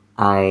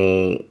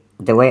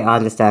the way I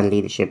understand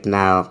leadership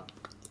now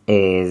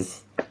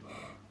is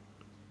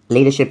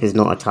leadership is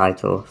not a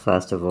title,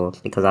 first of all,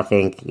 because I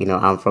think,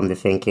 I'm from the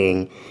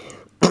thinking,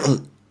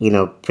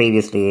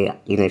 previously,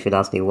 if you'd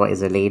asked me what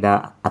is a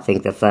leader, I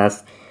think the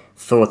first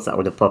thoughts that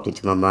would have popped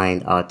into my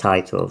mind are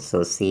titles.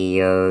 So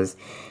CEOs,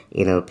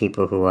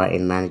 people who are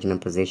in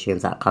management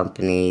positions at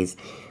companies,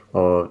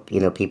 or,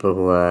 people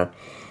who are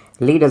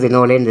leaders in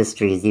all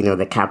industries,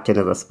 the captain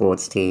of a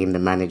sports team, the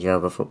manager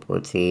of a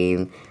football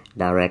team,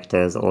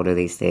 directors, all of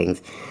these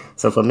things.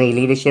 So for me,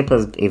 leadership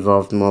has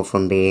evolved more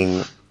from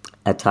being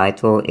a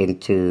title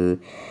into,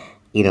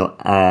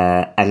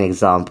 an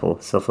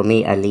example. So for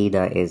me, a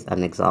leader is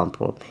an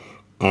example.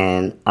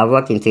 And I've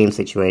worked in team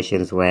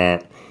situations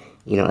where,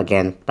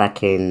 again,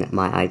 back in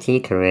my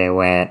IT career,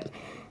 where,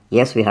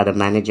 yes, we had a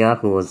manager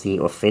who was the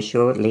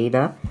official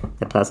leader,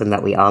 the person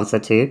that we answer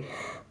to.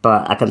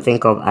 But I can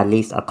think of at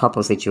least a couple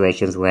of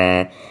situations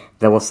where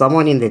there was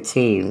someone in the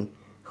team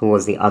who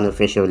was the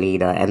unofficial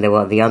leader, and they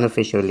were the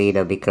unofficial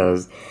leader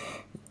because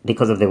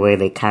of the way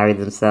they carried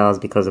themselves,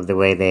 because of the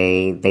way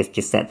they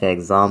just set their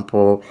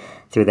example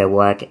through their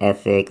work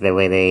ethic, the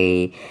way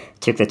they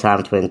took the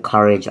time to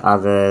encourage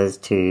others,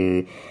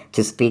 to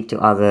speak to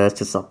others,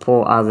 to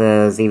support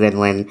others, even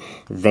when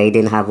they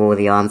didn't have all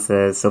the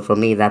answers. So for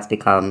me, that's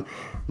become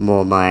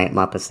more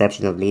my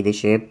perception of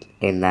leadership,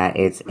 in that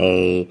it's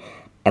a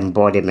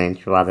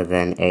embodiment rather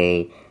than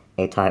a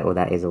title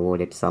that is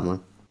awarded to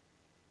someone.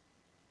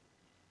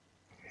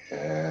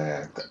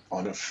 Yeah, the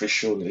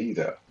unofficial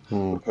leader. The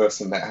Mm.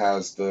 person that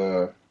has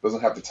the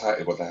doesn't have the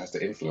title, but that has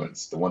the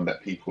influence, the one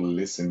that people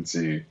listen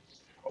to,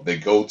 or they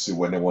go to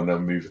when they want to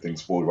move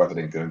things forward, rather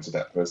than going to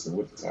that person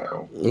with the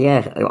title.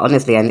 Yeah,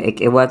 honestly, and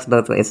it works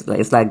both ways.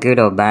 It's like good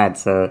or bad.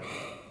 So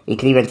you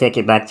can even take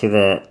it back to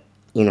the,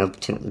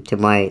 to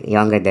my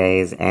younger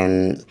days,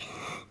 and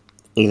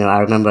I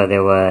remember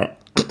there were,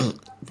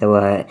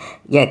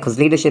 yeah, because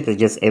leadership is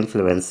just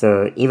influence.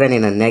 So even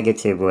in a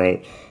negative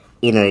way,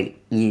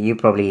 you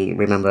probably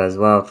remember as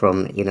well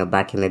from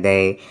back in the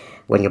day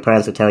when your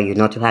parents would tell you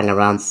not to hang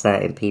around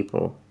certain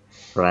people,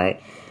 right?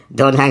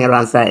 Don't hang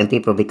around certain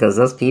people because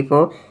those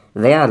people,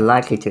 they are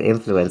likely to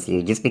influence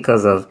you just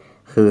because of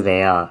who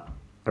they are,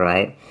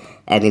 right?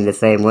 And in the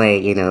same way,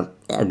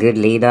 a good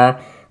leader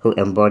who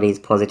embodies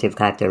positive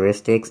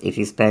characteristics, if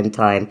you spend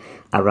time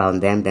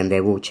around them, then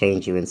they will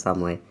change you in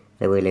some way.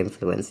 They will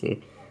influence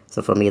you.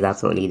 So for me,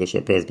 that's what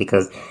leadership is.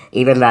 Because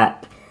even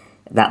that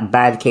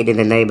bad kid in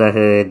the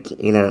neighborhood,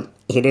 he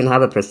didn't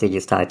have a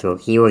prestigious title.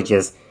 He was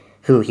just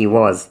who he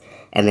was.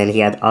 And then he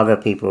had other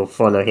people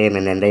follow him,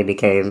 and then they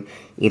became,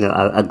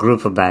 a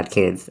group of bad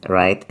kids,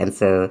 right? And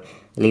so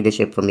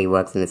leadership for me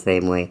works in the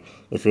same way.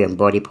 If you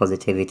embody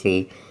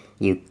positivity,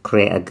 you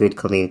create a good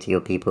community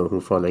of people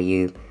who follow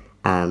you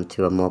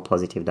to a more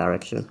positive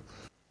direction.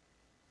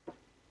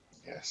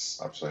 Yes,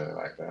 absolutely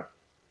like that.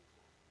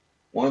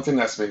 One thing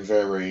that's been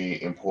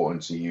very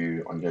important to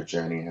you on your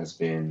journey has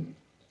been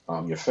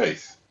your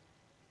faith.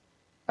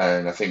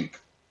 And I think,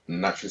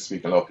 naturally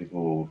speaking, a lot of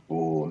people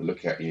will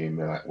look at you and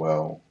be like,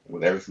 well,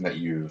 with everything that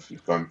you've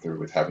gone through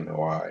with having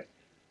no eye,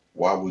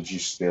 why would you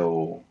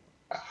still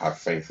have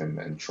faith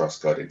and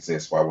trust God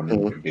exists? Why wouldn't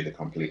Mm-hmm. it be the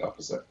complete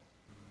opposite?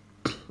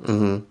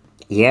 Mm-hmm.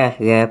 Yeah,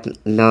 yeah,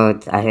 no,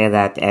 I hear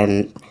that.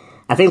 And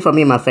I think for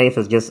me, my faith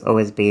has just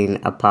always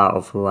been a part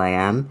of who I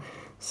am.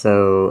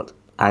 So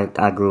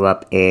I grew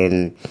up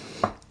in,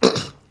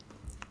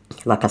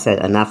 like I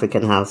said, an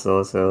African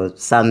household. So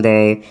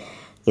Sunday,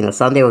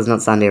 Sunday was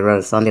not Sunday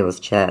roast, Sunday was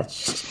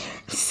church.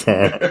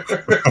 So,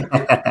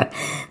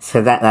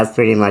 so that's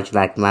pretty much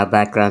like my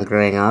background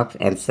growing up.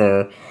 And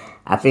so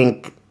I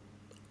think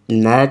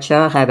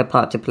nurture had a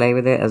part to play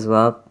with it as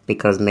well,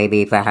 because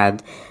maybe if I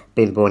had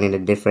been born in a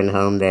different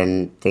home,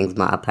 then things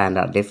might have panned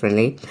out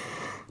differently.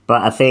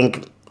 But I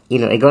think,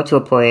 it got to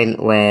a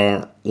point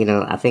where,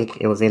 I think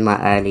it was in my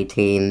early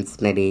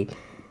teens, maybe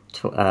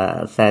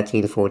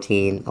 13,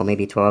 14, or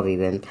maybe 12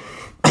 even,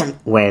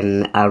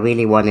 when I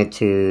really wanted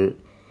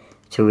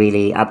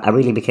I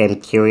really became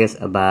curious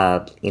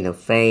about,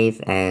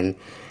 faith and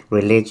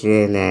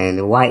religion,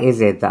 and why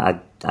is it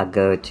that I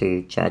go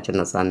to church on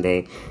a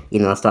Sunday.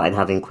 I started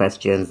having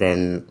questions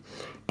and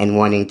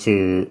wanting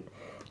to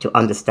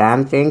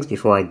understand things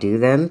before I do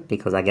them,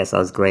 because I guess I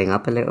was growing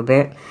up a little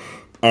bit.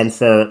 And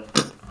so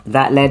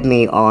that led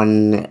me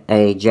on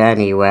a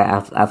journey where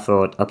I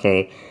thought,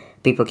 okay,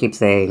 people keep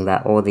saying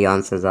that all the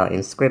answers are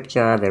in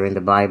scripture, they're in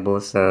the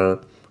Bible, so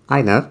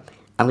I know,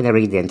 I'm going to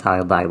read the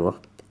entire Bible,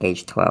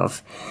 age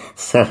 12.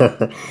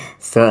 So,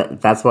 so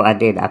that's what I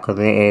did. I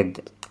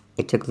committed.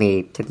 It took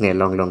me a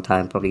long, long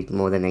time, probably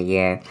more than a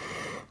year,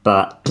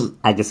 but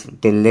I just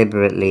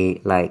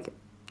deliberately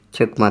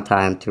took my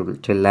time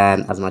to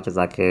learn as much as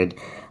I could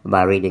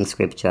by reading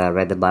scripture. I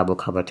read the Bible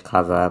cover to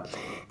cover,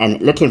 and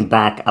looking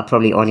back, I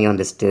probably only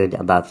understood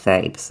about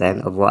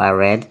 30% of what I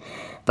read.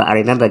 But I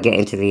remember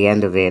getting to the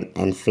end of it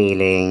and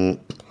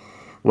feeling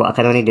what I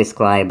can only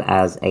describe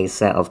as a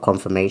set of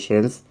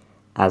confirmations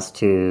as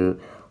to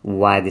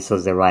why this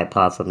was the right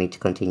path for me to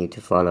continue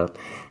to follow.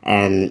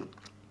 And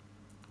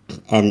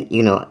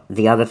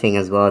the other thing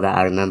as well that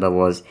I remember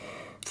was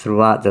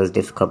throughout those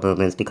difficult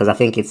moments, because I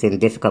think it's in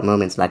difficult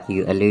moments, like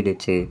you alluded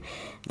to,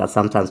 that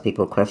sometimes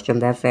people question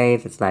their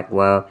faith. It's like,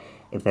 well,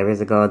 if there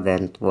is a God,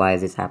 then why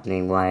is this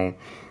happening? Why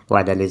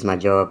did I lose my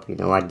job?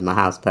 Why did my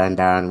house burn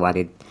down? Why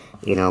did,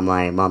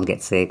 my mom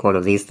get sick? All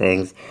of these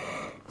things.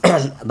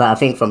 But I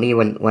think for me,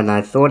 when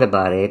I thought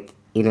about it,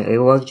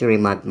 it was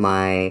during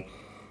my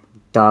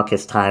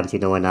darkest times,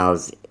 when I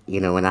was,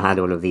 when I had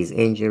all of these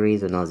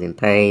injuries, when I was in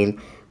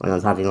pain, when I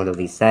was having all of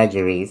these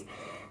surgeries,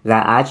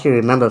 that I actually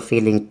remember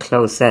feeling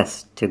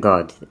closest to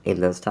God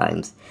in those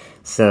times.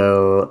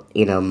 So,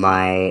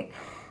 my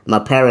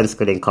parents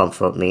couldn't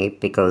comfort me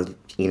because,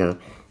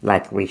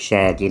 like we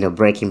shared,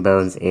 breaking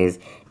bones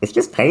it's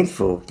just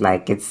painful.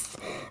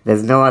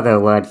 There's no other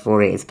word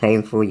for it. It's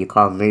painful. You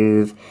can't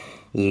move.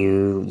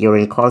 You're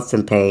in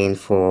constant pain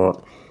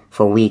for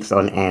weeks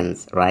on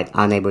ends, right?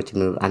 Unable to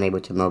move,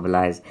 unable to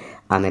mobilize,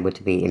 unable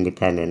to be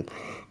independent.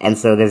 And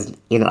so there's,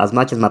 as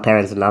much as my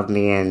parents loved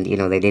me and,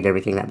 they did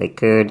everything that they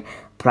could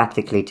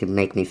practically to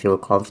make me feel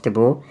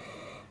comfortable,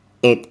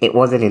 it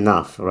wasn't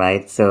enough,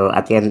 right? So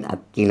at the end,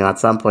 at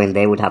some point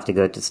they would have to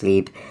go to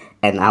sleep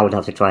and I would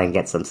have to try and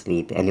get some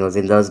sleep. And it was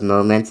in those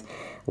moments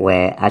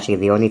where actually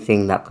the only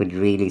thing that could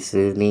really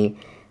soothe me,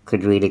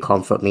 could really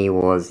comfort me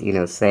was,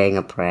 saying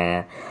a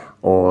prayer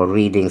or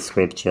reading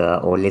scripture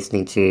or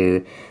listening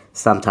to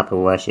some type of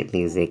worship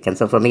music. And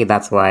so for me,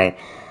 that's why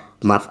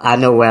I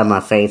know where my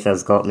faith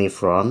has got me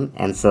from.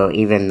 And so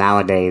even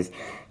nowadays,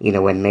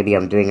 when maybe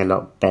I'm doing a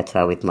lot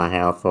better with my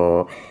health,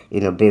 or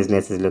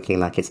business is looking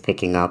like it's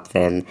picking up,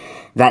 then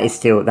that is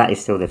still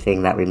the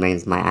thing that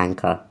remains my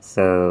anchor.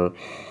 So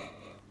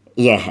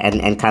yeah,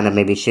 and kind of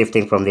maybe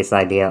shifting from this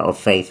idea of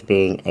faith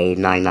being a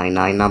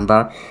 999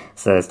 number.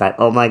 So it's like,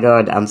 oh my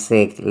God, I'm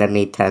sick. Let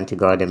me turn to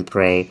God and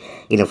pray.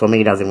 For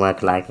me, it doesn't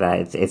work like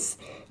that. It's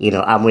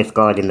I'm with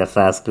God in the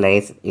first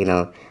place,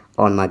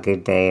 on my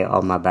good day,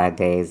 on my bad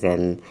days.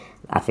 And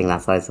I think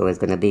that's how it's always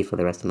going to be for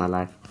the rest of my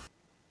life.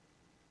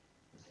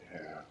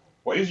 Yeah.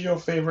 What is your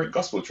favorite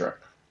gospel track?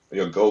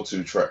 Your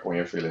go-to track when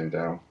you're feeling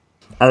down?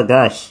 Oh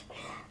gosh.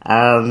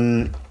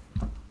 Um,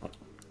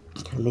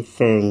 Let me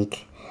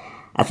think.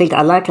 I think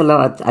I like a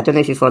lot. I don't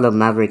know if you follow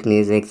Maverick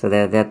Music, so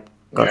they've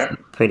got Yeah. some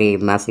pretty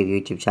massive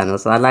YouTube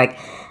channels. So I like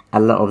a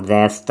lot of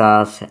their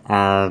stuff.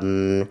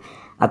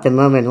 At the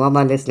moment, what am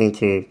I listening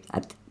to?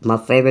 My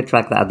favorite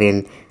track that I've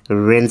been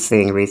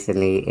rinsing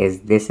recently is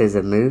 "This Is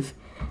a Move"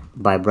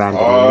 by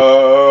Brandon.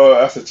 Oh,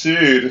 that's a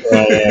tune.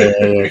 Yeah, yeah,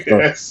 yeah,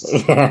 yeah. So,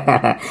 Yes.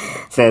 yeah.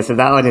 So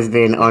that one has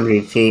been on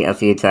repeat a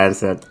few times.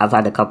 So I've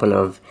had a couple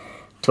of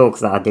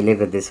talks that I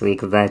delivered this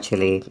week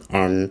virtually,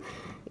 and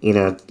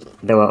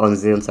they were on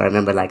Zoom. So I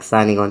remember like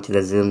signing on to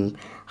the Zoom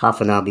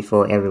half an hour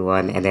before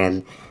everyone, and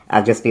then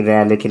I'd just be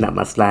there looking at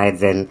my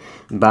slides and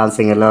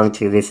bouncing along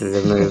to "This Is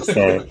a Move."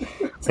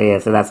 So yeah,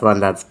 so that's one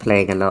that's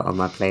playing a lot on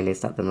my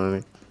playlist at the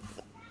moment.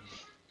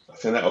 I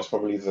think that was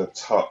probably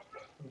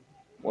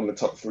one of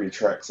the top three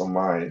tracks on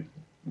mine.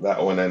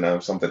 That one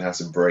and Something Has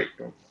to Break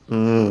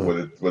Mm,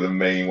 were the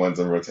main ones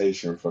on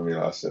rotation for me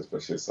last year,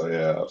 especially. So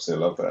yeah, I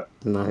absolutely love that.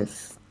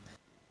 nice.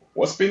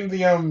 What's been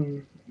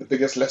the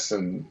biggest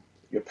lesson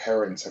your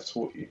parents have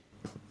taught you?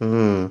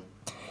 Mm.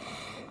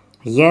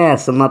 Yeah,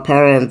 so my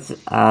parents,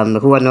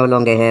 who are no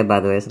longer here, by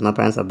the way, so my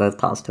parents are both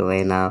passed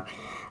away now.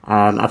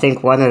 I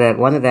think one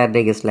of their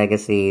biggest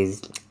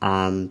legacies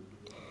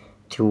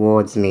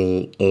towards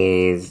me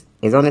is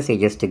honestly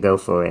just to go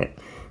for it.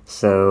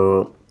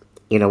 So,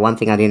 one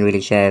thing I didn't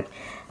really share,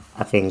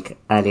 I think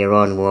earlier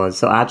on, was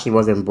so I actually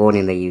wasn't born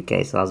in the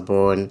UK. So I was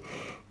born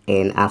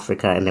in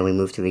Africa, and then we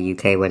moved to the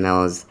UK when I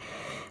was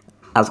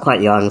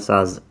quite young, so I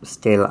was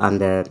still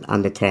under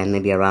 10,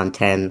 maybe around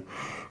 10.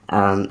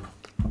 Um,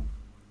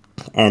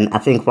 and I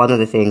think one of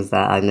the things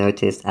that I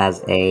noticed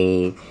as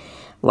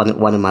one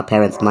of my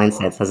parents'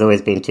 mindsets has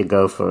always been to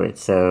go for it.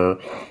 So,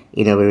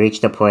 we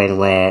reached a point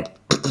where,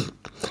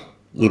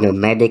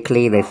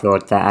 medically they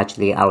thought that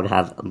actually I would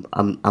have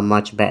a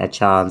much better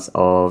chance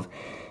of,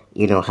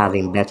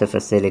 having better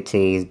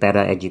facilities, better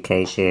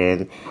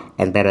education,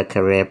 and better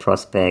career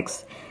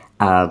prospects,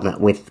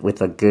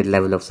 with a good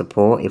level of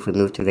support if we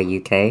move to the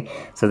UK.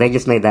 So they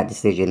just made that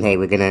decision. Hey,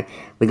 we're gonna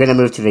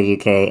move to the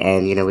UK,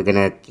 and we're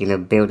gonna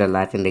build a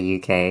life in the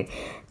UK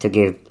to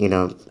give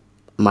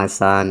my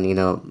son,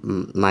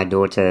 my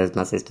daughters,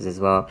 my sisters as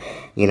well,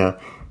 you know,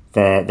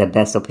 the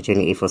best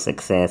opportunity for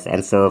success.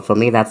 And so for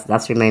me,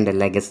 that's remained a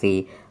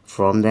legacy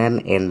from them,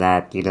 in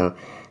that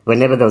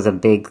whenever there was a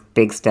big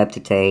step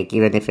to take,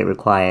 even if it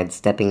required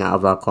stepping out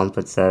of our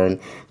comfort zone,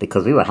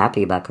 because we were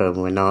happy back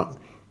home, we're not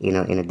in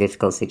a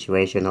difficult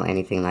situation or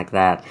anything like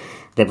that.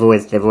 They've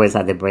always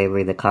had the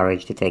bravery, the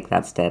courage to take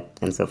that step.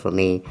 And so for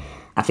me,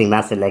 I think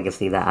that's a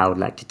legacy that I would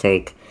like to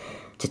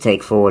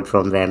take forward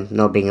from them,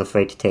 not being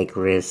afraid to take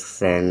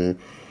risks, and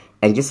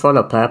just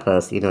follow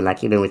purpose.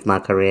 Like even with my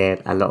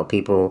career, a lot of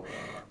people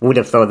would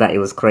have thought that it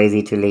was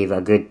crazy to leave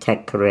a good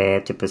tech career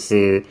to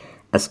pursue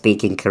a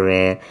speaking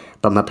career,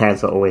 but my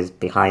parents were always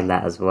behind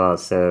that as well.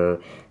 So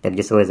they've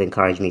just always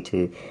encouraged me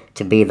to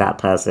be that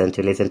person,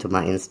 to listen to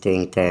my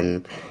instinct,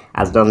 and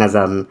as long as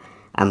I'm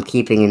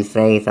keeping in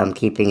faith, I'm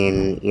keeping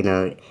in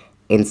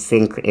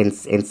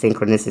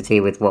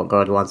synchronicity with what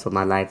God wants for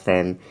my life,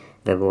 then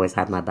they've always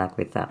had my back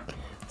with that.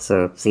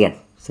 So yeah,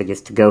 so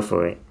just to go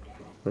for it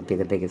would be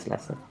the biggest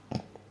lesson.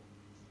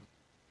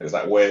 Is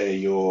that where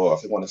I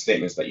think one of the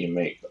statements that you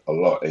make a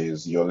lot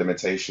is your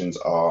limitations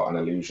are an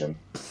illusion.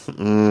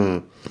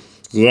 Mm.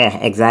 Yeah,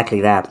 exactly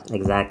that,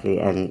 exactly.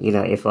 And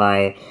if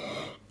I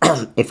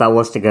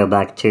was to go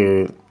back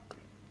to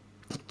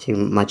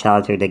my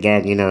childhood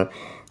again,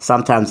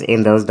 sometimes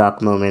in those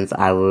dark moments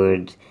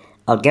I'd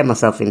get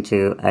myself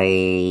into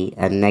a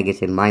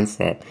negative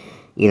mindset,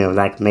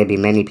 like maybe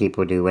many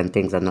people do when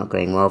things are not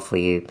going well for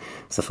you.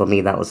 So for me,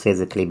 that was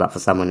physically, but for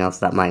someone else,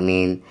 that might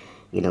mean,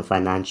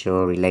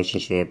 financial,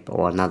 relationship,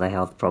 or another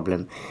health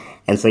problem.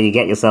 And so you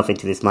get yourself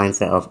into this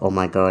mindset of, oh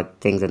my God,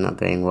 things are not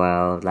going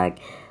well. Like,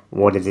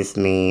 what does this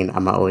mean?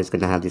 Am I always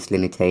going to have this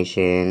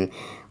limitation?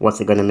 What's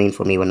it going to mean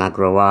for me when I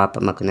grow up?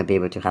 Am I going to be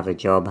able to have a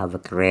job, have a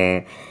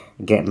career,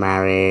 get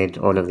married,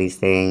 all of these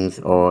things?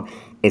 Or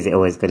is it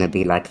always going to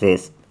be like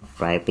this,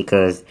 right?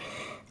 Because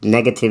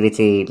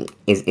negativity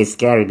is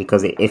scary,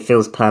 because it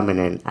feels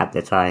permanent at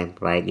the time,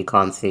 right? You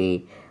can't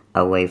see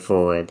a way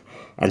forward.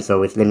 And so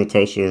with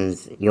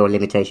limitations, your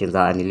limitations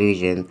are an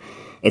illusion.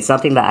 It's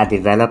something that I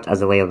developed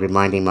as a way of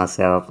reminding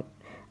myself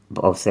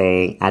of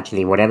saying,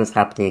 actually, whatever's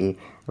happening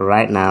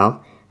right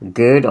now,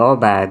 good or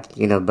bad,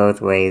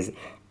 both ways,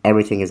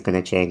 everything is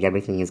going to change,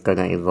 everything is going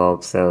to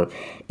evolve. So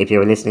if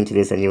you're listening to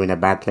this and you're in a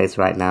bad place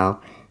right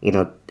now,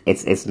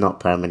 it's not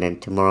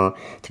permanent. Tomorrow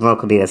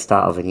could be the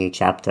start of a new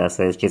chapter.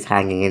 So it's just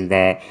hanging in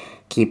there,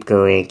 keep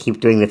going, keep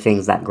doing the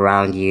things that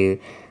ground you,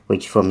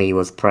 which for me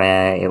was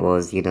prayer. It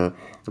was,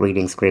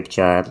 reading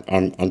scripture,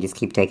 and just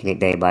keep taking it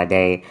day by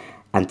day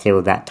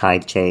until that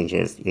tide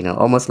changes.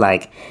 Almost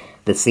like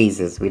the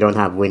seasons. We don't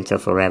have winter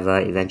forever.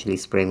 Eventually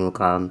spring will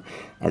come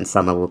and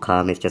summer will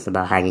come. It's just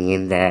about hanging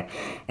in there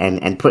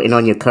and putting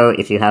on your coat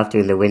if you have to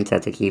in the winter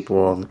to keep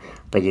warm,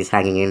 but just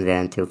hanging in there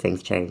until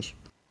things change.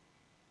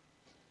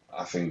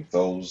 I think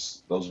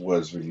those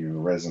words really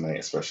resonate,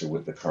 especially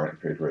with the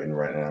current period we're in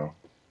right now.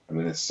 I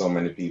mean, there's so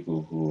many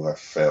people who have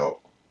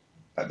felt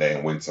that they're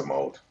in winter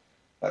mode.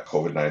 That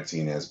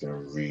COVID-19 has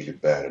been really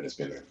bad, and it's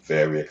been a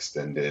very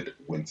extended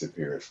winter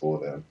period for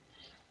them.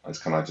 And it's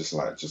kind of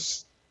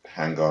just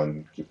hang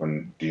on, keep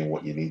on doing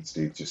what you need to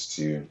do, just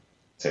to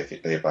take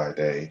it day by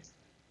day,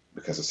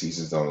 because the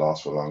seasons don't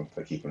last for long.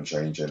 They keep on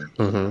changing,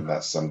 and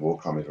that sun will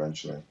come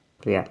eventually.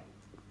 Yeah,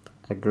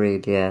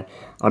 agreed. Yeah,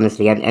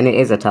 honestly, and it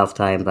is a tough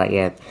time, but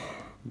yeah,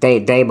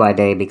 day by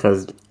day,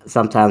 because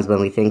sometimes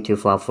when we think too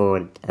far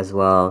forward as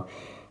well,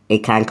 it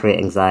can create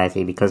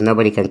anxiety because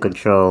nobody can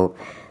control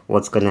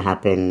what's going to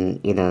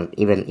happen.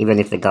 Even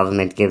if the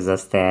government gives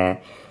us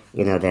their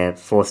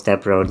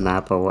 4-step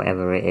roadmap or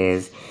whatever it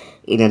is,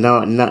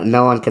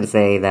 no one can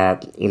say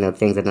that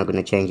things are not going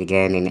to change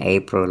again in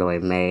April or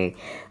in May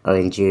or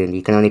in June.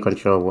 You can only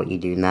control what you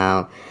do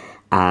now,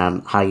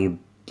 how you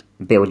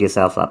build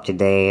yourself up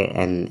today,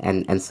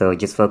 and so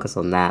just focus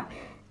on that.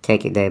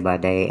 Take it day by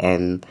day,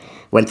 and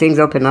when things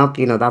open up,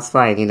 that's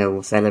fine.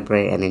 We'll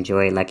celebrate and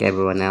enjoy it like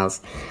everyone else,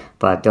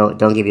 but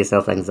don't give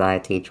yourself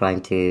anxiety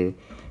trying to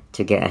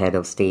get ahead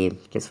of steam.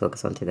 Just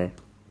focus on today.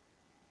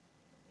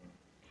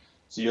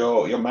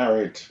 So you're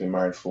married, been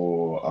married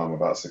for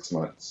about 6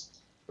 months,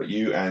 but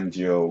you and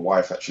your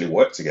wife actually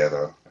work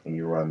together and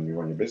you run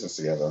your business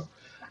together.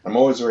 I'm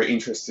always very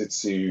interested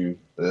to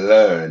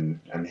learn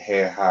and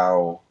hear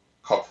how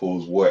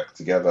couples work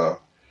together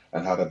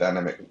and how the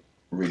dynamic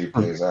really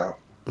plays out.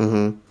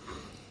 Mm-hmm.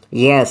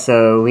 Yeah,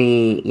 so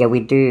we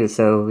do.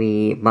 So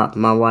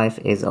my wife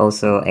is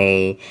also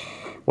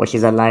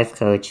she's a life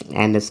coach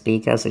and a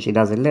speaker. So she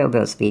does a little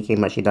bit of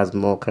speaking, but she does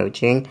more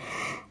coaching.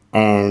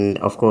 And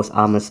of course,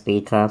 I'm a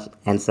speaker.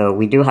 And so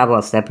we do have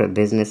our separate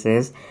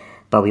businesses,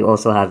 but we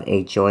also have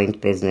a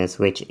joint business,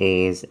 which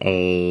is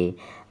a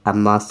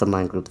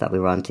mastermind group that we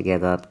run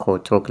together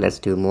called Talk Let's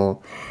Do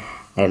More.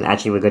 And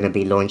actually, we're going to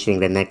be launching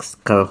the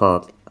next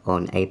cohort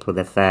on April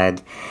the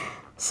 3rd.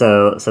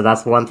 So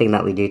that's one thing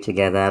that we do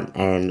together.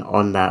 And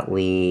on that,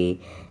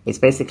 it's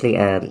basically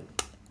a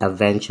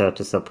venture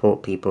to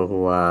support people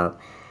who are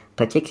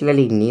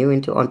particularly new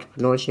into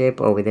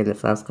entrepreneurship or within the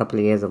first couple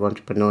of years of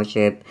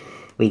entrepreneurship.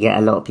 We get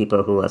a lot of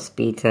people who are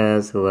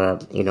speakers, who are,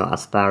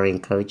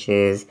 aspiring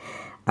coaches,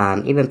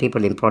 even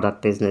people in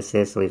product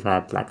businesses. So we've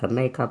had like a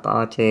makeup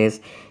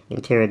artist,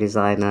 interior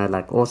designer,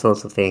 like all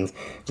sorts of things.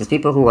 Just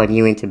people who are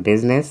new into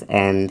business.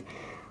 And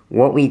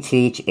what we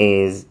teach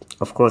is,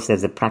 of course,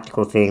 there's the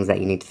practical things that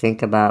you need to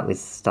think about with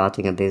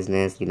starting a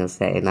business,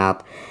 setting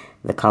up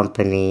the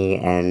company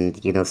and,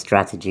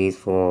 strategies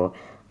for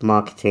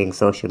marketing,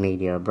 social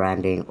media,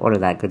 branding, all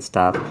of that good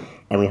stuff.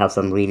 And we have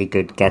some really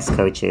good guest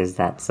coaches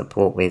that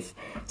support with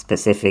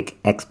specific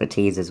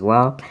expertise as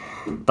well.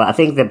 But I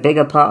think the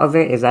bigger part of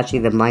it is actually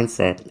the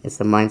mindset. It's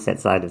the mindset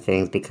side of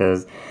things,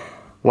 because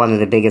one of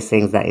the biggest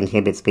things that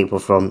inhibits people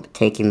from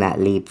taking that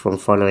leap, from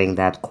following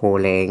that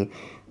calling,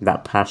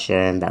 that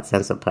passion, that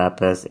sense of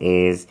purpose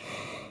is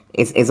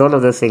all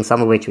of those things,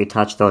 some of which we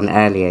touched on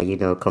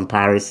earlier.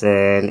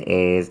 Comparison,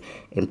 is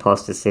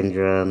imposter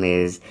syndrome,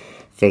 is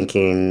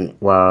thinking,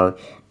 well,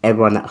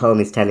 everyone at home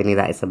is telling me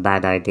that it's a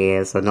bad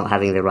idea, so not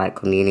having the right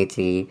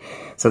community.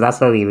 So that's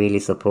why we really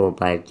support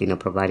by,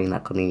 providing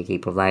that community,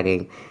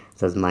 providing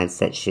those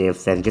mindset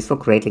shifts, and just for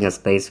creating a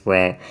space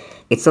where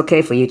it's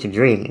okay for you to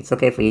dream. It's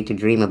okay for you to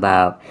dream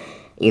about,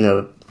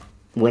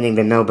 winning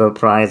the Nobel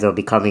Prize or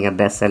becoming a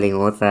best-selling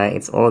author.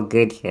 It's all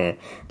good here.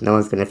 No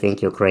one's going to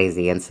think you're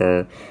crazy. And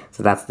so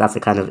that's the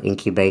kind of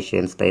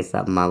incubation space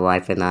that my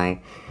wife and I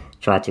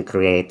try to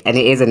create. And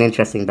it is an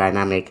interesting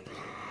dynamic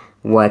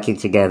working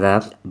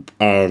together.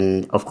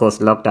 And of course,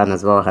 lockdown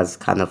as well has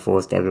kind of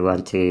forced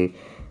everyone to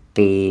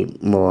be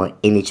more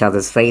in each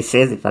other's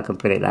faces, if I can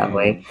put it that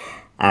way.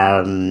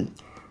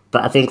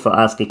 But I think for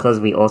us, because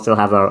we also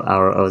have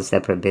our own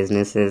separate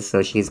businesses,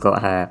 so she's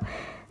got her,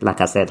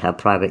 like I said, her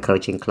private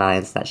coaching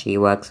clients that she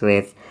works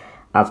with.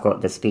 I've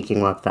got the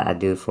speaking work that I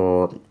do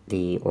for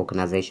the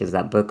organizations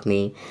that book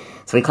me.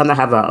 So we kind of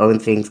have our own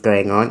things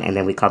going on, and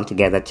then we come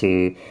together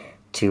to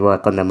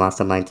work on the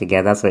mastermind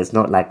together. So it's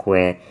not like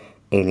we're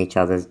in each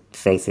other's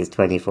faces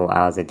 24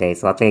 hours a day.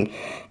 So I think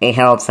it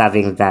helps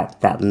having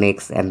that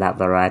mix and that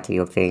variety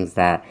of things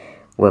that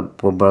we're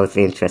both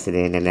interested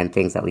in, and then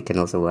things that we can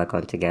also work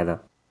on together.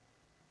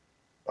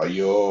 Are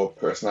your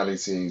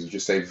personalities, would you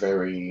say,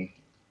 very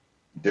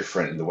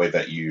different in the way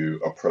that you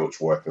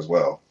approach work as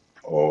well,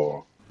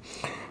 or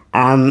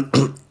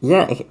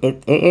yeah,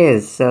 it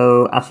is.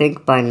 So I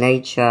think by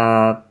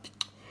nature,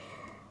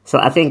 so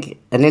I think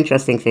an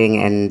interesting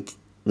thing, and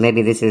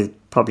maybe this is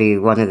probably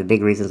one of the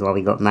big reasons why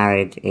we got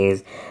married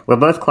is we're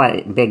both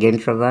quite big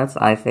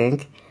introverts, I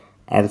think.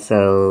 And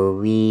so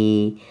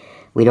we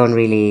don't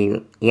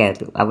really, yeah,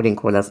 I wouldn't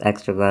call us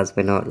extroverts.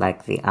 We're not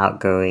like the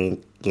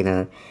outgoing,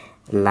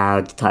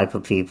 loud type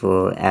of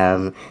people.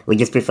 We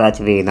just prefer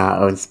to be in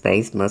our own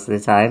space most of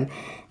the time.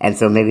 And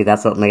so maybe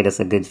that's what made us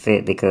a good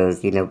fit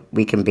because,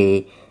 we can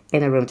be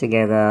in a room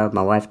together.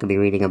 My wife could be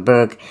reading a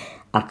book.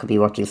 I could be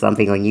watching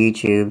something on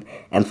YouTube.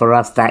 And for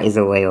us, that is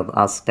a way of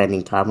us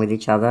spending time with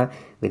each other.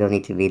 We don't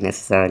need to be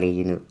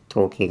necessarily,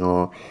 talking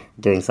or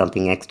doing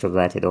something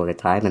extroverted all the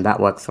time. And that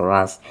works for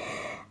us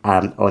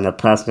on a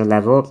personal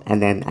level.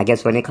 And then I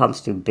guess when it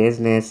comes to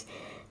business,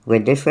 we're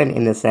different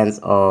in the sense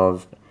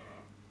of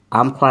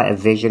I'm quite a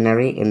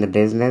visionary in the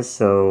business.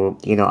 So,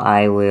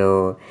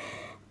 I'll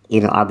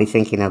be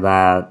thinking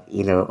about,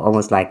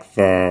 almost like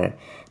the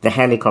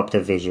helicopter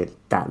vision.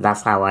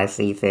 That's how I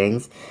see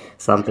things.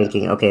 So I'm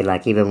thinking, okay,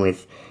 like even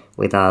with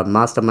our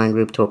mastermind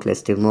group, Talk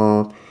Less Do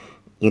More,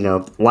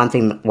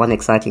 one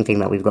exciting thing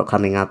that we've got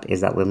coming up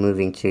is that we're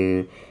moving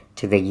to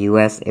the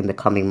US in the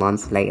coming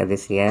months later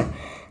this year.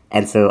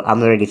 And so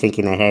I'm already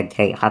thinking ahead,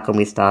 hey, how can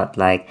we start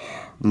like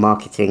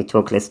marketing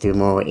Talk Let's Do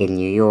More in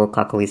New York?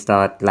 How can we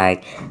start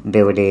like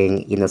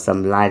building,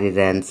 some live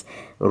events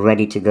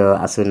ready to go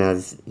as soon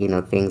as,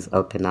 things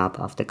open up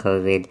after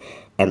COVID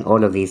and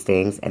all of these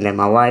things. And then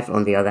my wife,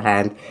 on the other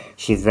hand,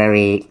 she's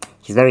very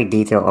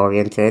detail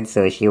oriented.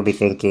 So she'll be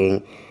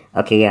thinking,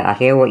 okay, yeah, I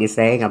hear what you're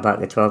saying about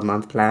the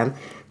 12-month plan,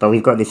 but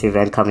we've got this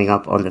event coming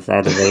up on the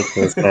 3rd of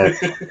April.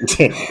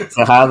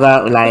 So how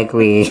about like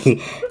we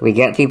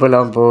get people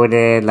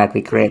onboarded, like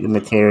we create the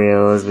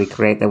materials, we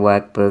create the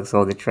workbooks,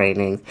 all the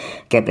trainings,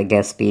 get the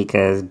guest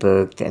speakers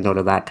booked and all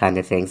of that kind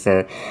of thing.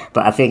 So,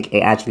 but I think it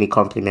actually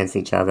complements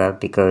each other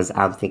because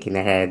I'm thinking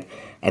ahead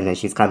and then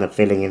she's kind of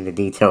filling in the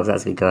details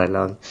as we go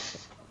along.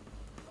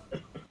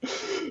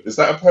 Is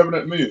that a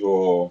permanent move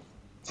or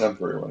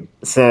temporary one?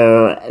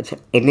 So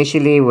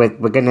initially, we're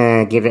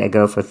gonna give it a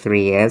go for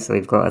 3 years. So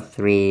we've got a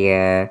 3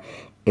 year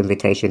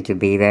invitation to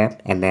be there,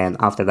 and then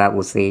after that,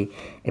 we'll see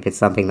if it's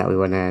something that we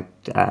want to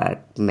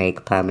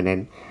make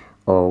permanent,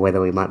 or whether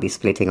we might be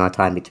splitting our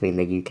time between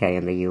the UK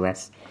and the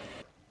US.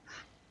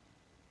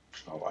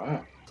 Oh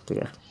wow.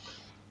 Yeah.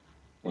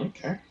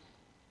 Okay.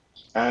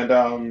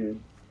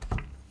 And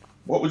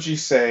what would you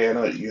say? I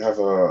know that you have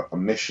a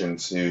mission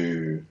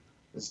to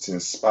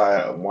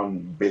inspire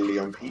 1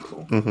 billion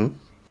people. hmm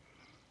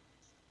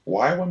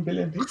Why 1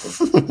 billion people?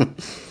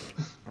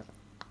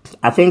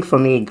 I think for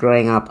me,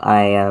 growing up,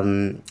 I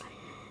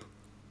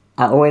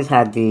always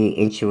had the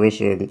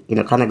intuition,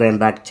 kind of going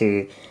back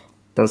to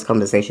those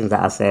conversations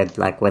that I said,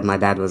 like when my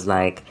dad was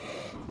like,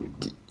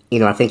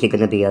 I think you're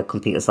going to be a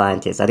computer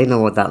scientist. I didn't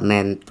know what that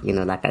meant,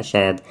 like I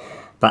shared,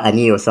 but I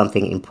knew it was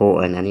something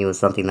important. I knew it was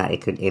something that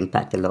it could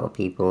impact a lot of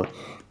people.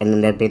 And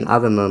then there have been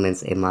other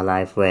moments in my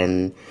life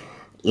when,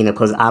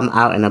 because I'm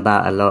out and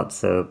about a lot,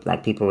 so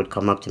like people would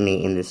come up to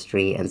me in the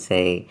street and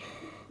say,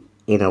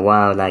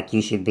 wow, like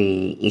you should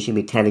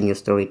be telling your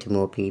story to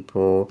more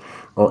people.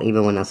 Or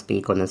even when I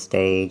speak on a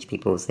stage,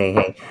 people will say,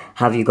 hey,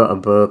 have you got a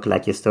book?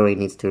 Like your story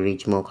needs to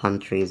reach more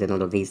countries and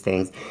all of these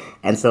things.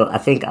 And so I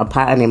think a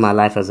pattern in my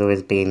life has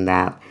always been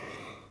that,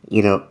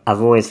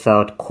 I've always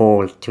felt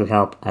called to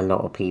help a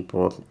lot of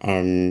people.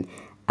 And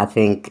I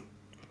think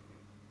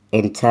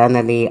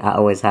internally, I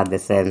always had the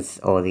sense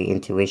or the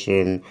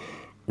intuition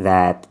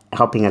that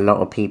helping a lot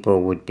of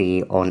people would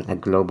be on a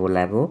global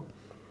level.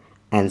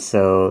 And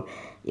so,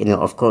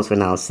 of course,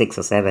 when I was 6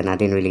 or 7, I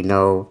didn't really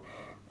know,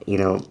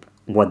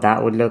 what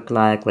that would look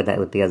like, whether it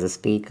would be as a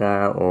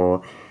speaker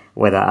or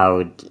whether I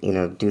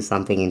would, do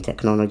something in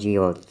technology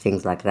or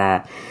things like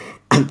that.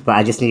 But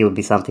I just knew it would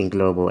be something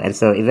global. And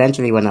so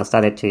eventually when I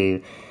started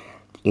to,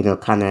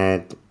 kind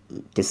of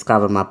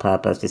discover my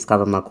purpose,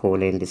 discover my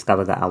calling,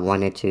 discover that I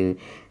wanted to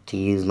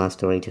use my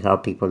story to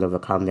help people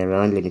overcome their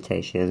own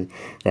limitations,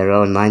 their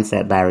own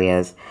mindset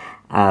barriers.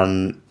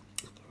 And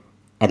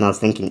I was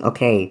thinking,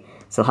 okay,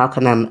 so how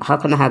can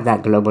I have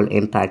that global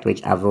impact,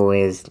 which I've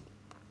always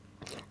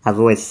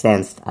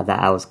sensed that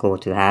I was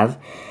called to have.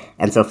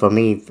 And so for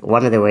me,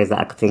 one of the ways that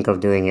I could think of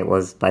doing it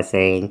was by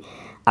saying,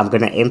 I'm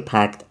going to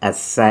impact a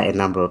certain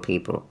number of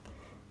people.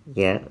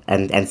 Yeah.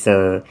 And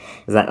so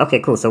it's like, okay,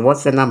 cool. So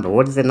what's the number?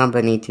 What does the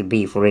number need to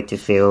be for it to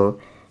feel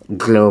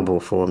global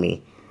for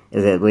me?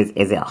 Is it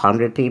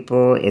 100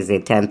 people? Is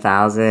it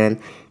 10,000?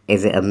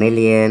 Is it 1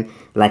 million?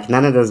 Like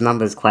none of those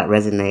numbers quite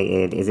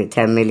resonated. Is it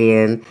 10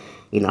 million?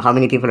 How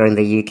many people are in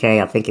the UK?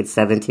 I think it's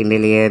 70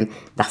 million.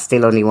 That's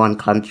still only one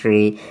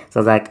country. So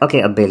I was like,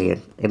 okay, 1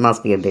 billion. It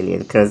must be 1 billion.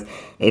 Because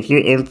if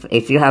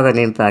you have an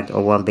impact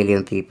on 1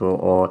 billion people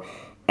or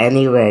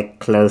anywhere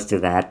close to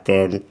that,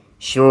 then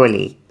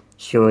surely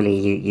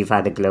you've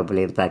had a global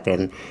impact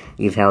and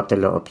you've helped a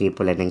lot of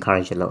people and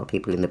encouraged a lot of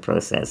people in the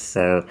process.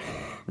 So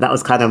that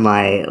was kind of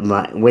my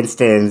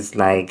Winston's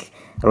like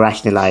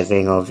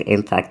rationalizing of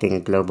having a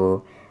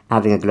global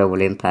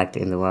impact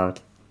in the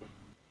world.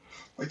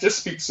 It just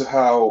speaks to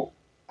how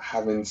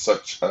having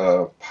such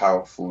a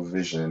powerful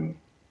vision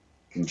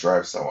can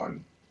drive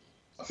someone.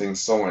 I think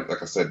so much,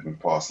 like I said in the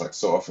past, like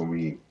so often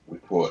we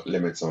put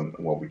limits on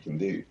what we can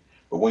do.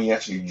 But when you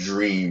actually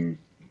dream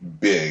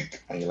big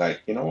and you're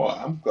like, you know what,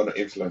 I'm gonna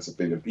influence 1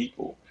 billion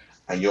people,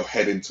 and you're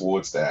heading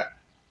towards that,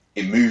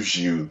 it moves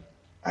you,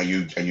 and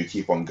you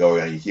keep on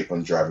going and you keep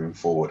on driving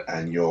forward,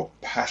 and you're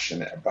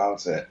passionate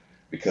about it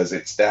because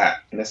it's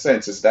that, in a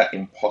sense, it's that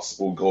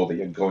impossible goal that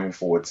you're going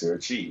forward to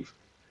achieve.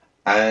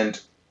 And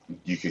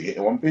you can hit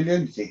 1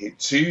 billion, you can hit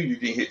two, you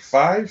can hit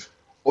five,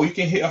 or you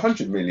can hit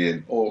 100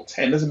 million or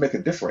 10. Doesn't make a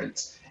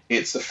difference.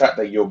 It's the fact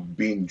that you're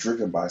being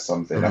driven by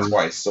something. That's Mhm.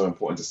 why it's so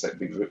important to set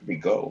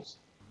big goals.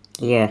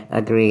 Yeah,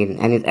 agreed.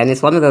 And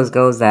it's one of those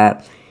goals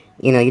that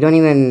you don't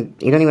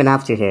even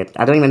have to hit.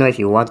 I don't even know if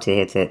you want to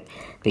hit it,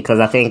 because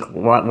I think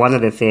one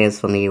of the fears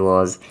for me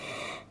was,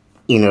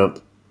 you know,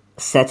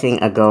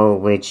 setting a goal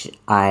which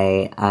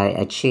I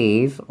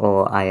achieve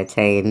or I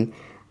attain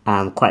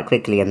quite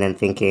quickly, and then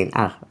thinking,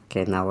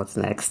 okay, now what's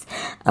next?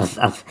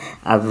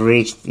 I've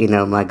reached,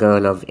 my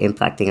goal of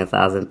impacting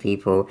 1,000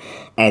 people,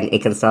 and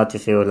it can start to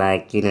feel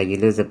like, you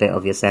lose a bit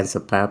of your sense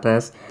of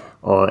purpose,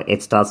 or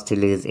it starts to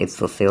lose its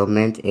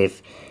fulfillment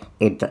if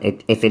it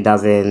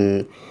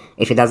doesn't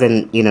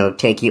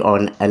take you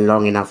on a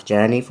long enough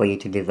journey for you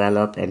to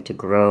develop and to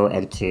grow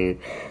and to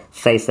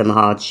face some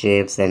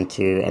hardships and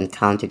to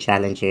encounter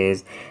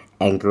challenges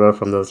and grow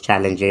from those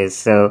challenges.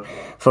 So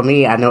for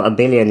me, I know 1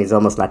 billion is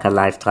almost like a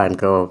lifetime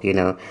goal.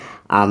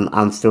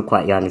 I'm still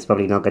quite young. It's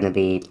probably not going to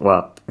be,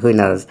 well, who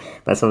knows,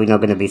 but it's probably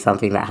not going to be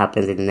something that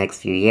happens in the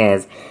next few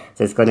years.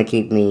 So it's going to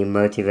keep me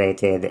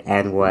motivated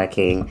and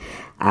working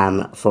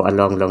for a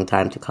long, long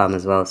time to come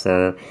as well.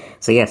 So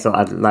yeah, so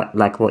I'd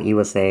like what you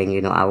were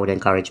saying, I would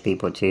encourage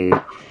people to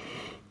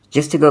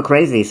just to go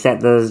crazy,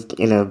 set those,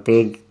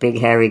 big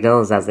hairy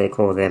goals as they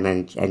call them,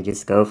 and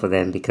just go for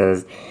them,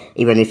 because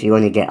even if you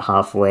only get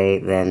halfway,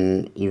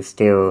 then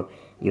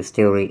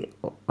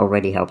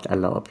already helped a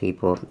lot of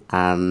people.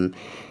 And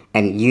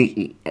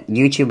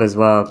YouTube as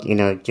well,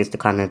 just to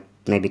kind of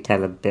maybe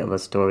tell a bit of a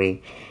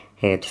story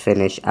here to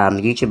finish.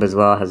 YouTube as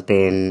well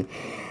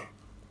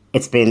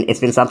it's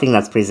been something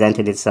that's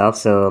presented itself.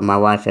 So my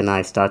wife and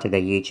I started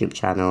a YouTube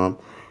channel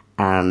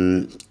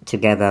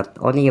together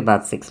only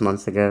about 6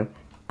 months ago.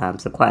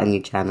 So quite a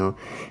new channel.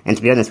 And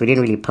to be honest, we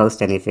didn't really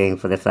post anything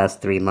for the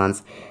first 3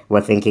 months.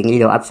 We're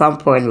thinking, at some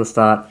point we'll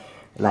start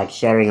like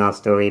sharing our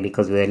story,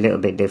 because we're a little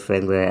bit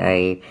different. We're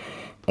a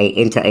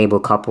inter-able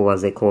couple,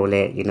 as they call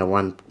it.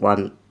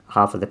 One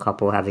half of the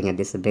couple having a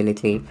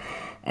disability.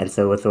 And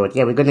so we thought,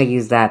 yeah, we're going to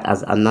use that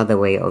as another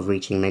way of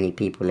reaching many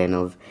people and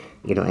of,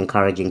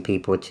 encouraging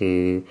people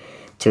to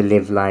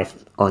live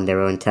life on their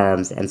own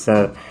terms. And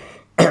so,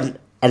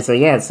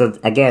 yeah, so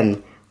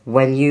again,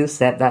 when you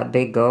set that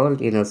big goal,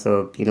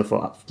 for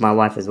my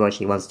wife as well,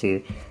 she wants to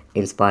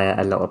inspire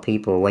a lot of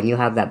people. When you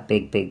have that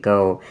big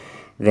goal,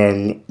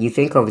 then you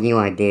think of new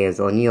ideas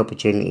or new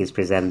opportunities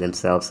present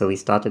themselves. So we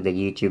started the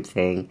YouTube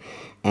thing,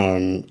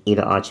 and,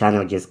 our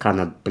channel just kind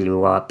of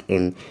blew up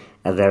in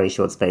a very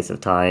short space of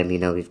time.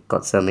 We've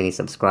got so many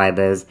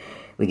subscribers.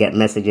 We get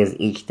messages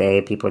each day,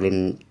 people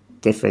in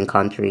different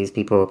countries,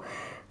 people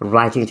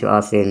writing to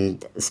us in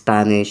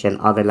Spanish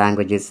and other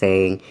languages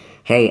saying,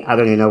 hey, I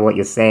don't even know what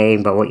you're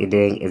saying, but what you're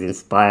doing is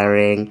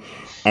inspiring.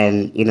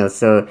 And,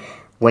 so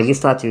when you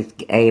start to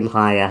aim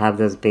higher, have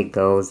those big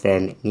goals,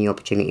 then new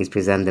opportunities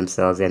present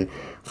themselves. And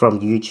from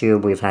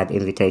YouTube, we've had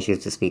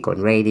invitations to speak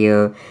on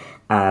radio,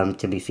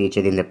 to be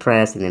featured in the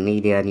press, in the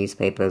media,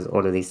 newspapers,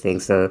 all of these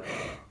things. So,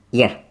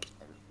 yeah,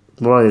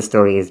 moral of the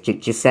story is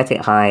just set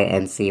it high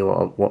and see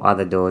what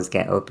other doors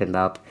get opened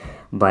up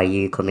by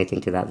you committing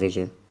to that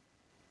vision.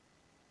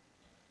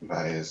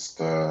 That is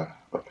the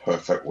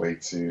perfect way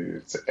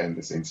to end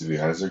this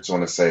interview. I just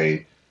want to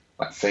say,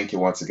 like, thank you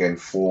once again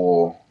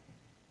for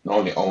not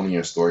only owning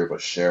your story,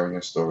 but sharing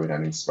your story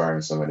and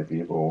inspiring so many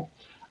people,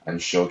 and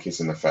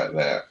showcasing the fact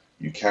that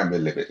you can be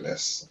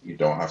limitless. You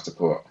don't have to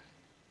put,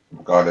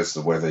 regardless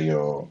of whether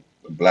you're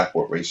black,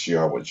 what race you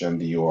are, what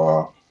gender you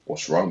are,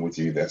 what's wrong with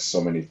you, there's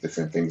so many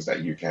different things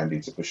that you can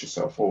do to push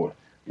yourself forward.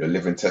 You're a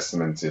living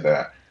testament to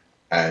that.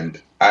 And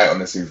I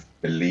honestly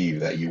believe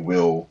that you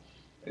will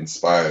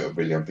inspire 1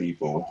 billion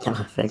people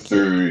Thank you.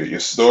 through your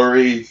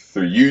story,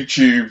 through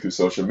YouTube, through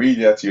social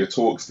media, to your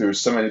talks, through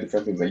so many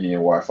different things that you and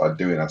your wife are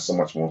doing. There's so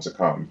much more to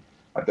come.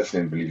 I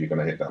definitely believe you're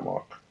going to hit that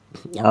mark.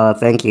 Oh,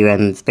 thank you.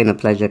 And it's been a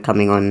pleasure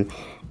coming on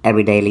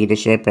Everyday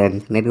Leadership,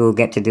 and maybe we'll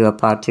get to do a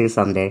part 2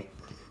 someday.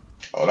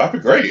 Oh, that'd be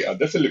great. I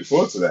definitely look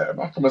forward to that. I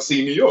might come and see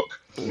you in New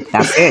York.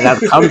 That's it.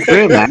 That's come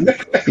through, man.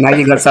 Now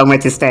you got somewhere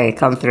to stay.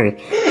 Come through.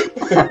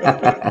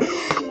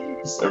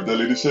 Everyday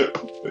Leadership.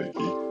 Thank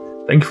you.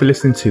 Thank you for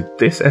listening to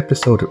this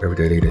episode of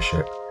Everyday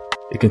Leadership.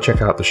 You can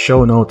check out the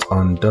show notes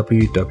on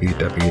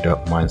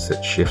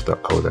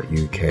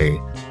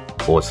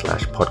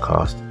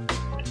www.mindsetshift.co.uk/podcast,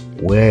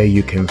 where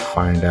you can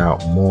find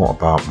out more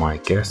about my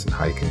guests and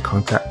how you can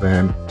contact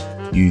them.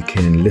 You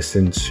can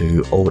listen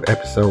to old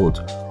episodes,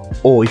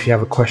 or if you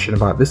have a question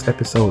about this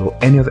episode or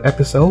any other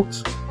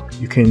episodes,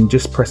 you can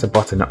just press a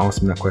button and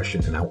ask me that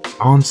question and I'll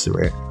answer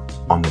it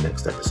on the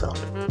next episode.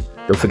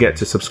 Don't forget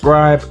to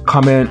subscribe,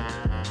 comment,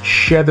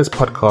 share this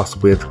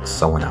podcast with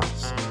someone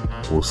else.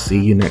 We'll see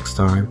you next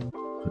time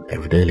on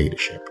Everyday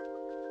Leadership.